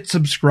to hit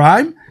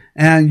subscribe.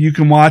 And you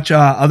can watch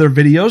other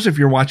videos if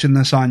you're watching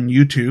this on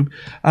YouTube.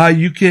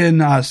 You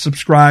can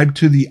subscribe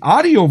to the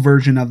audio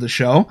version of the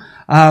show,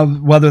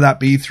 whether that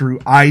be through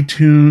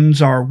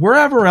iTunes or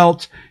wherever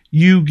else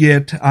you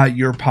get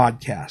your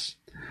podcasts.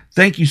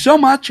 Thank you so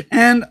much,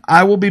 and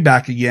I will be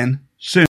back again soon.